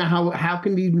 How do you even know how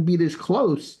can they even be this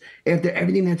close after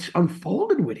everything that's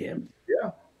unfolded with him?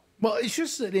 Yeah. Well, it's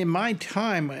just that in my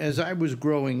time, as I was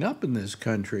growing up in this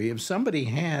country, if somebody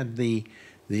had the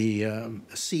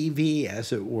CV,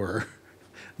 as it were,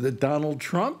 that Donald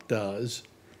Trump does,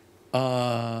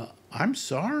 I'm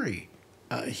sorry,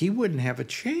 he wouldn't have a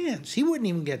chance. He wouldn't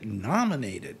even get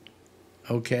nominated.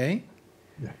 Okay,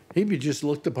 he'd be just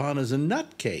looked upon as a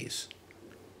nutcase.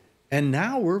 And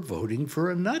now we're voting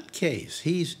for a nutcase.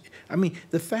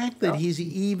 The fact that he's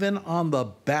even on the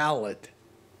ballot.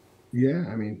 Yeah,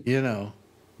 I mean, I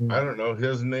don't know.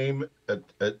 His name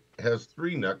has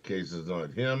 3 nutcases on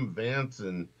it: him, Vance,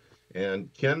 and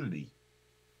Kennedy.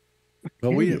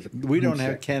 Well, we don't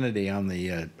have Kennedy on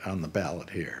the ballot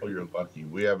here. Oh, you're lucky.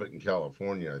 We have it in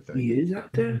California, I think. He is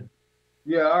out there.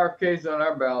 Yeah, our case on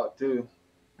our ballot too.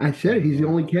 I said he's the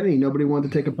only Kennedy nobody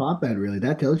wanted to take a pop at. Really,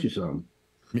 that tells you something.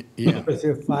 Yeah. Is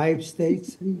there 5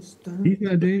 states he's done? He's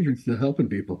not dangerous to helping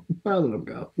people. I'll let him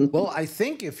go. Well, I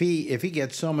think if he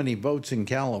gets so many votes in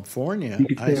California,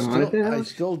 I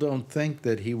still don't think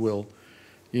that he will.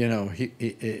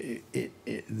 The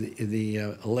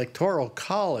Electoral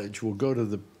College will go to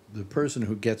the person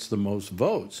who gets the most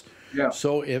votes. Yeah.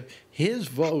 So if his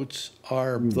votes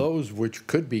are those which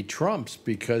could be Trump's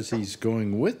because he's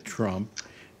going with Trump,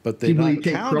 but they're not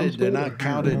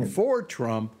counted for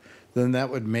Trump, then that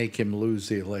would make him lose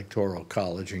the Electoral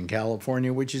College in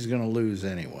California, which he's going to lose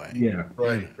anyway. Yeah.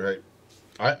 Right.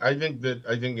 I think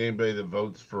anybody that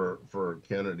votes for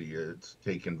Kennedy, it's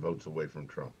taking votes away from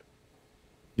Trump.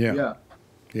 Yeah.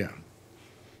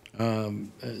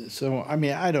 So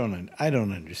I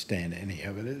don't understand any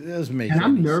of it. It doesn't make. And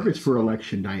I'm nervous for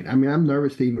election night. I'm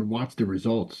nervous to even watch the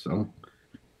results. So.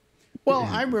 Well,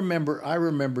 I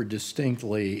remember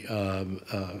distinctly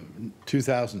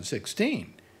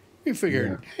 2016. We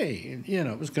figured, hey,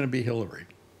 it was going to be Hillary.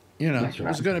 It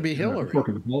was going to be Hillary.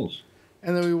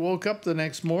 And then we woke up the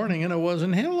next morning and it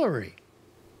wasn't Hillary.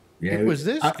 Yeah, it was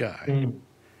this guy.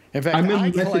 In fact,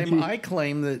 I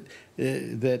claim that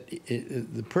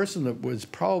the person that was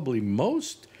probably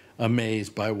most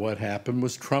amazed by what happened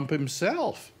was Trump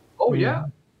himself. Oh, yeah.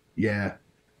 Yeah.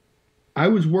 I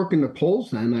was working the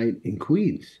polls that night in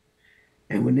Queens.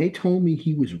 And when they told me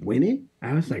he was winning,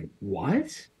 I was like,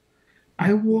 what?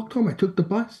 I walked home. I took the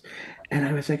bus. And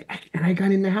I was like, I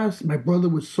got in the house. My brother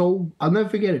was I'll never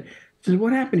forget it. He says,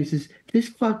 what happened? He says, this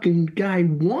fucking guy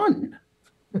won.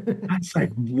 I was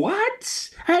like, what?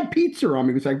 I had pizza on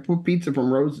me because I put pizza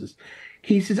from Rose's.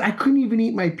 He says, I couldn't even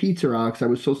eat my pizza, Alex. I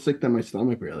was so sick to my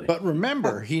stomach, really. But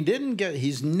remember,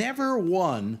 he's never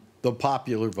won the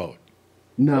popular vote.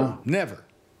 No. Never.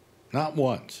 Not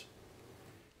once.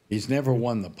 He's never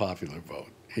won the popular vote.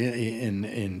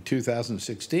 In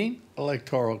 2016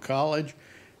 Electoral College,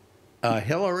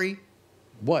 Hillary,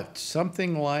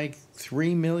 something like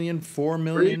 3 million, 4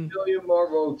 million? 3 million more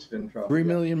votes than Trump. 3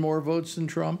 million more votes than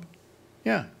Trump?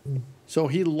 Yeah. So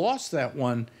he lost that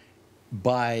one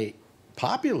by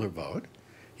popular vote.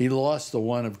 He lost the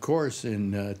one, of course,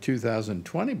 in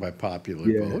 2020 by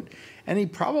popular vote. And he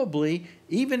probably,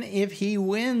 even if he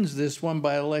wins this one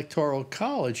by Electoral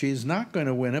College, he's not going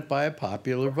to win it by a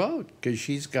popular vote because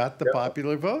she's got the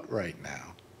popular vote right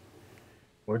now.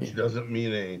 Which doesn't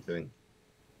mean anything.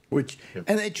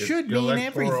 And it should mean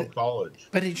everything. College.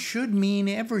 But it should mean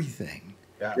everything.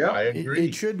 Yeah, I agree.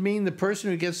 It should mean the person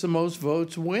who gets the most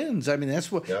votes wins. I mean,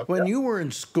 that's what when you were in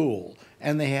school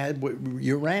and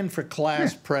you ran for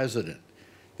class president.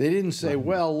 They didn't say,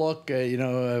 well, look,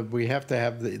 we have to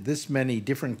have this many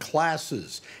different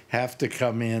classes have to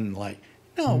come in.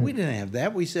 No, we didn't have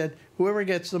that. We said whoever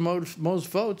gets the most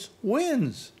votes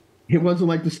wins. It wasn't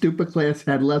like the stupid class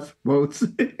had less votes.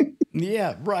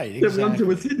 Yeah, right. Exactly. The ones who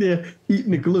were sitting there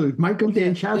eating the glue. Michael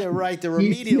Danchowski. Yeah, right. The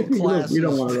remedial classes. We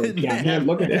don't want to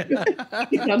look at it.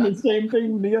 He done the same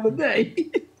thing the other day.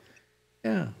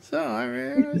 Yeah. So I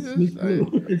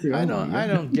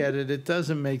don't get it. It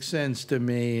doesn't make sense to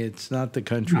me. It's not the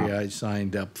country I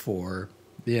signed up for.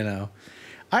 I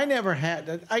never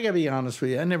had. I gotta be honest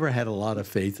with you. I never had a lot of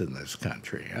faith in this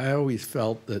country. I always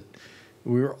felt that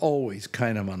we were always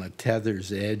kind of on a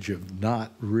tether's edge of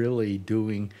not really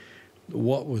doing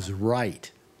what was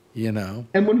right. And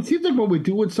when it seems like when we're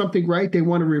doing something right, they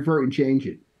want to revert and change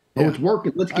it. Oh, it's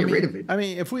working. Let's get rid of it. I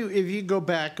mean, if you go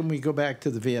back and we go back to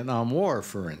the Vietnam War,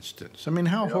 for instance, I mean,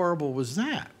 how horrible was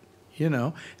that?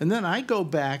 And then I go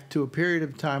back to a period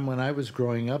of time when I was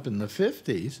growing up in the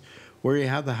 50s, where you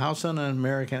had the House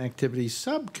Un-American Activities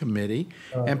Subcommittee,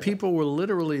 and people were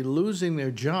literally losing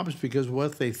their jobs because of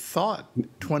what they thought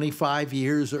 25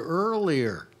 years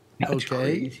earlier. That's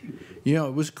crazy.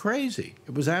 It was crazy.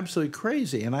 It was absolutely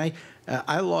crazy. And I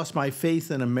lost my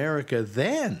faith in America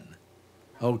then.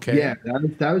 Okay. Yeah,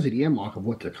 that was an earmark of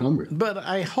what to come with. But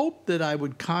I hope that I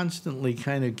would constantly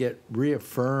kind of get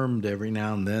reaffirmed every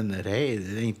now and then that, hey,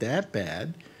 it ain't that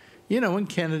bad. When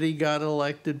Kennedy got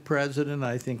elected president,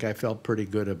 I think I felt pretty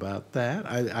good about that.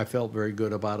 I felt very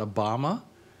good about Obama.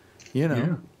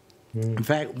 In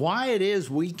fact, why it is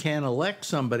we can't elect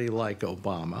somebody like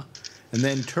Obama and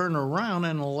then turn around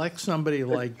and elect somebody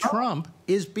like Trump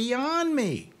is beyond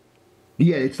me.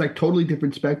 Yeah, it's like totally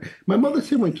different spec. My mother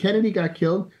said when Kennedy got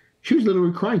killed, she was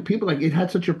literally crying. People it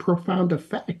had such a profound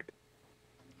effect.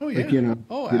 Oh yeah.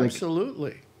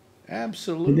 Absolutely.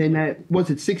 Absolutely. And then that was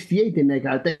it 68. Then they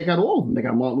got all of them. They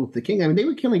got Martin Luther King. I mean, they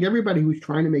were killing everybody who was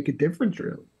trying to make a difference,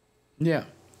 really. Yeah.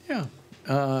 But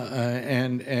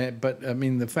I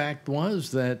mean, the fact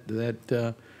was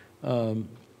that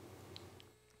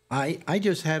I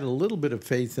just had a little bit of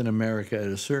faith in America at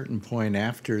a certain point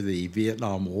after the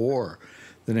Vietnam War.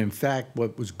 That in fact,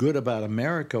 what was good about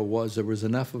America was there was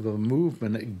enough of a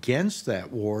movement against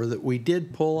that war that we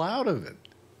did pull out of it.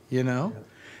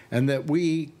 And that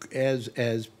we, as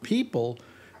people,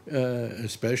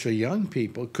 especially young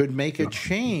people, could make a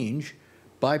change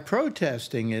by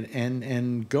protesting it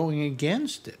and going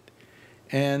against it.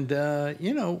 And,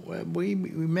 we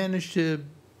managed to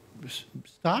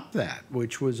stop that,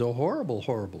 which was a horrible,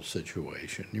 horrible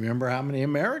situation. You remember how many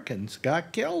Americans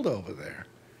got killed over there?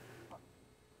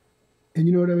 And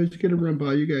you know what I was going to run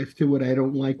by you guys, too, what I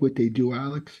don't like what they do,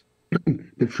 Alex?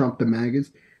 The Trump, the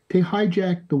MAGAs. They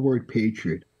hijack the word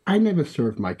patriot. I never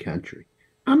served my country.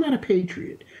 I'm not a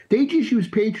patriot. They just use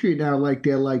patriot now like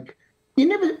they're like,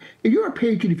 you're a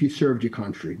patriot if you served your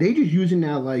country. They just use it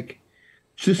now like,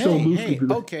 just so loosely.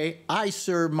 Okay, I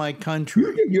served my country.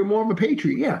 You're more of a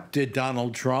patriot, yeah. Did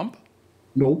Donald Trump?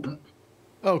 Nope.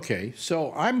 Okay,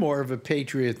 so I'm more of a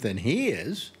patriot than he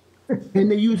is.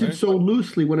 And they use it so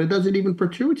loosely when it doesn't even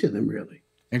protrude to them, really.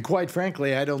 And quite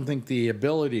frankly, I don't think the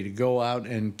ability to go out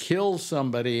and kill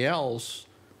somebody else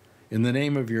in the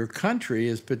name of your country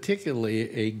is particularly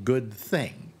a good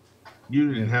thing.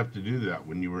 You didn't have to do that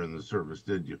when you were in the service,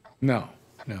 did you? No.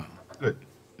 Good.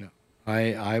 No.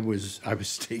 I was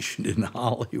stationed in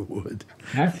Hollywood.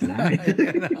 That's nice.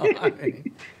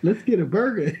 Let's get a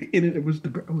burger. It was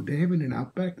they have it in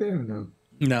Outback there or no?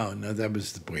 No, that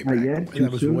was the way back.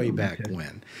 That was way back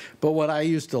when. But what I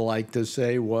used to like to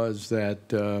say was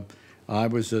that I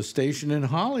was stationed in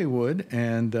Hollywood,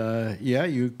 and yeah,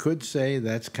 you could say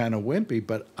that's kind of wimpy,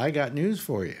 but I got news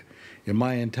for you. In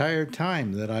my entire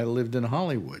time that I lived in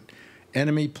Hollywood,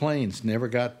 enemy planes never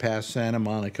got past Santa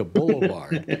Monica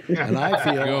Boulevard, and I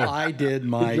feel I did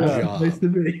my job. Nice to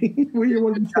be. Where you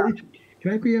want to station?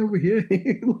 Can I be over here?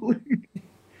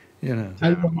 You know,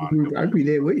 I'd be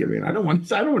there with you, man. I don't want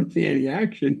to see any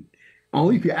action.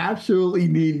 Only if you absolutely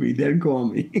need me, then call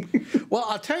me. well,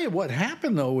 I'll tell you what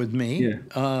happened though with me.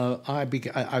 Yeah.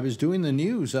 I was doing the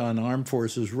news on Armed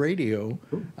Forces Radio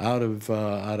out of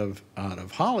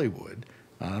Hollywood,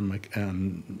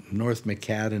 on North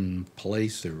McCadden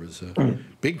Place. There was a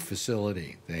big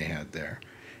facility they had there,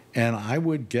 and I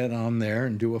would get on there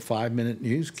and do a 5-minute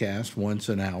newscast once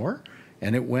an hour,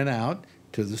 and it went out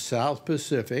to the South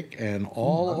Pacific and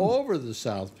all over the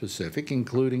South Pacific,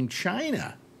 including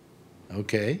China.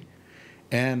 Okay,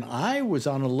 and I was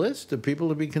on a list of people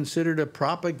to be considered a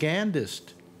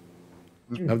propagandist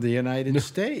of the United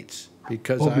States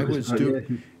because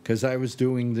I was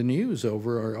doing the news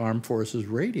over our Armed Forces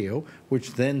Radio,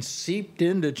 which then seeped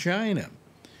into China.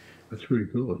 That's pretty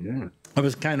cool. Yeah. I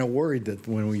was kind of worried that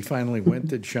when we finally went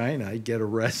to China, I'd get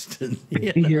arrested.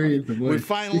 We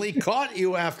finally caught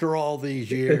you after all these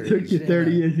years. It took you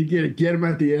 30 years to get them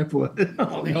at the airport.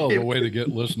 Oh, the way to get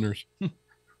listeners.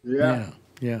 Yeah.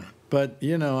 But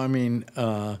I mean,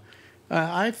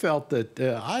 I felt that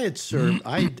I had served.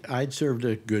 I'd served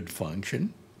a good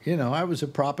function. I was a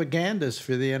propagandist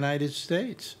for the United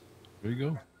States. There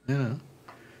you go.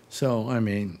 So I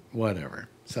mean, whatever.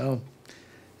 So,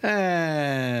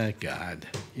 God,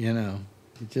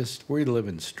 we live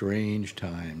in strange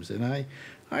times, and I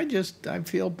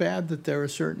feel bad that there are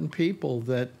certain people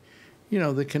that,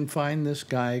 that can find this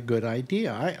guy a good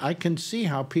idea. I can see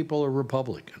how people are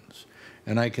Republicans,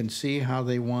 and I can see how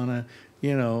they want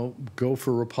to, go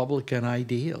for Republican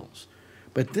ideals.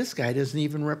 But this guy doesn't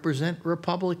even represent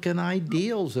Republican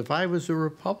ideals. If I was a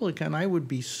Republican, I would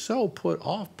be so put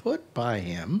by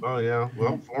him. Oh, yeah.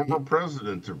 Well, former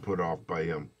presidents are put off by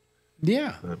him.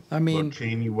 Yeah. I mean,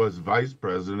 Cheney was vice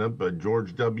president, but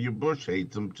George W. Bush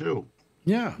hates him, too.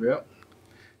 Yeah. Yep.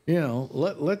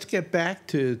 Let's get back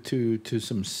to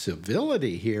some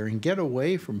civility here and get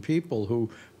away from people who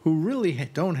really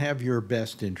don't have your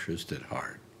best interest at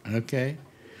heart, okay?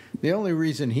 The only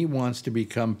reason he wants to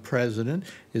become president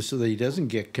is so that he doesn't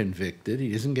get convicted,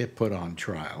 he doesn't get put on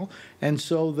trial, and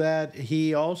so that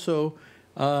he also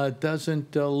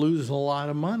doesn't lose a lot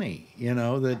of money,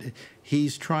 that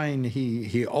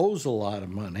he owes a lot of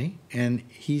money, and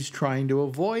he's trying to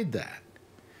avoid that.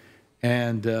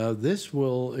 And that's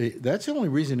the only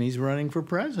reason he's running for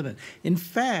president. In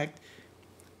fact,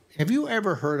 have you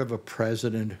ever heard of a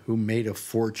president who made a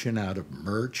fortune out of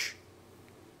merch?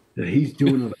 Yeah, he's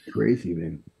doing it like crazy,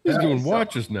 man. He's doing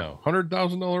watches now,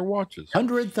 $100,000 watches.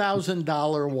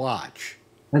 $100,000 watch.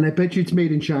 And I bet you it's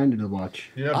made in China, the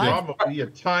watch. Yeah, probably a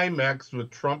Timex with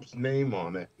Trump's name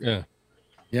on it. Yeah.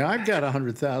 Yeah, I've got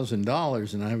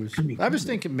 $100,000, and I was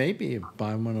thinking maybe of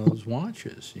buying one of those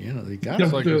watches. They got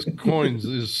it's like his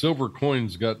silver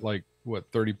coins got like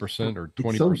what 30% or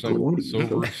 20%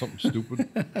 silver, something stupid.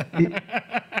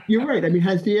 You're right. I mean,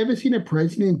 has he ever seen a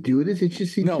president do this? It's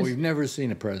just we've never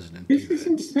seen a president. This is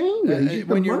insane.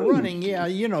 When you're running,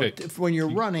 when you're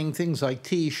running things like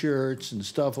T-shirts and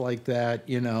stuff like that,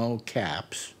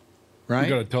 caps. Right?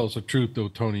 You got to tell us the truth, though,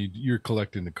 Tony. You're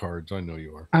collecting the cards. I know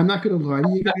you are. I'm not going to lie to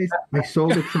you guys. I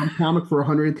sold a Trump comic for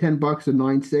 $110 at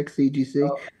 9.6 CGC.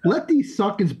 Let these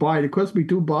suckers buy it. It cost me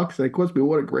 $2. And it cost me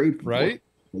what a grade. Right?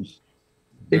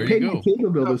 They paid me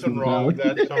cable bill this Nothing wrong with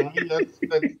that, Tony.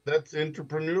 That's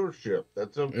entrepreneurship.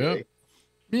 That's okay. Yep.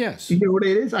 Yes. You know what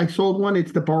it is? I sold one.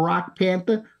 It's the Barack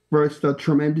Panther versus the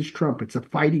Tremendous Trump. It's a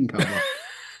fighting cover.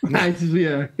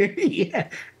 Yeah.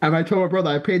 And I told my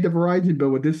brother I paid the Verizon bill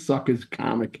with this sucker's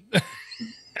comic.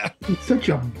 It's such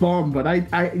a bum, but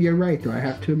you're right though. I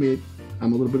have to admit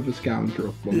I'm a little bit of a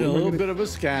scoundrel. You're a little bit of a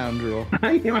scoundrel.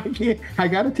 I can't. I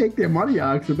got to take their money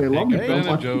out because they love me so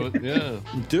much. Yeah.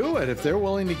 Do it if they're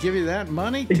willing to give you that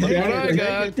money. Take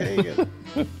it.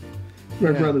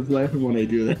 My brother's laughing when I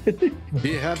do that. Do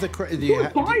you have the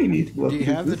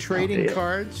have the trading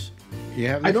cards?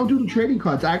 I don't do the trading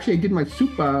cards. Actually, I did my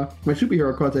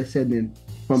superhero cards I sent in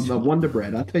from the Wonder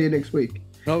Bread. I'll tell you next week.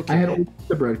 Okay. I had all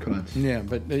Wonder Bread cards. Yeah,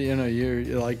 but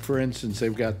you're like, for instance,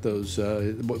 they've got those.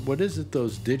 What is it?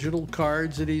 Those digital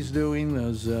cards that he's doing.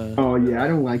 Those. Oh yeah, I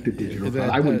don't like the digital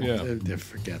cards. I wouldn't.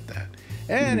 Forget that.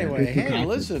 Anyway, hey,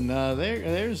 listen.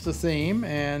 There's the theme,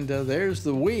 and there's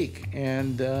the week,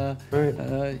 and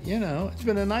it's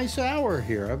been a nice hour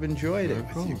here. I've enjoyed it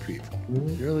with you people.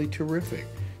 Really terrific.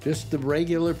 just the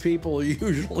regular people who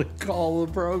usually call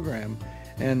the program.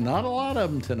 And not a lot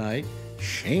of them tonight.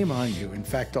 Shame on you. In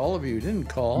fact, all of you didn't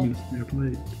call.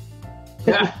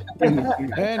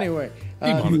 Anyway,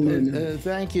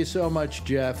 thank you so much,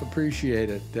 Jeff. Appreciate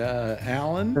it.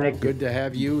 Alan, good to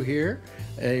have you here.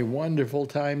 A wonderful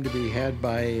time to be had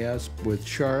by us with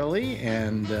Charlie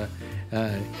and,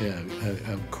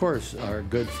 of course, our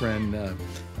good friend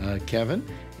Kevin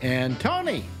and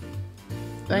Tony.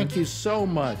 Thank you so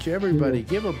much. Everybody,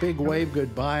 give a big wave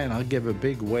goodbye, and I'll give a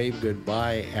big wave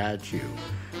goodbye at you.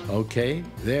 Okay,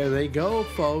 there they go,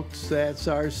 folks. That's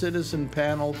our citizen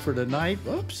panel for tonight.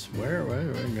 Oops, where we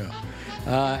go?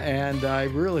 And I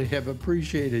really have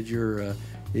appreciated your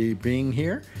being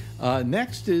here.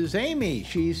 Next is Amy.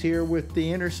 She's here with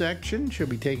the intersection. She'll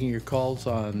be taking your calls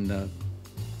on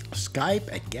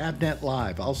Skype at Gabnet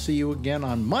Live. I'll see you again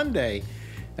on Monday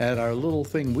at our little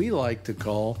thing we like to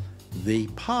call the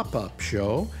pop-up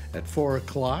show at 4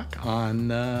 o'clock on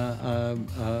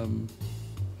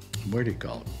where do you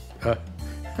call it?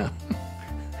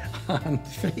 On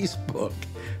Facebook.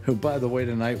 Who, by the way,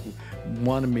 tonight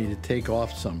wanted me to take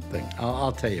off something.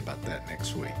 I'll tell you about that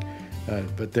next week.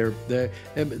 But they're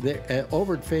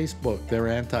over at Facebook. They're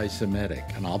anti-Semitic,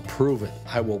 and I'll prove it.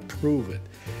 I will prove it.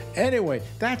 Anyway,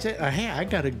 that's it. Hey, I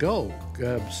gotta go.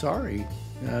 Sorry.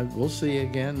 We'll see you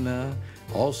again.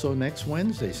 Also next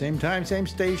Wednesday, same time, same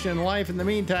station. Life. In the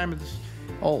meantime, it's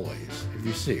always, if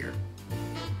you see her,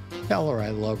 tell her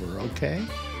I love her. Okay.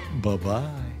 Bye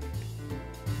bye.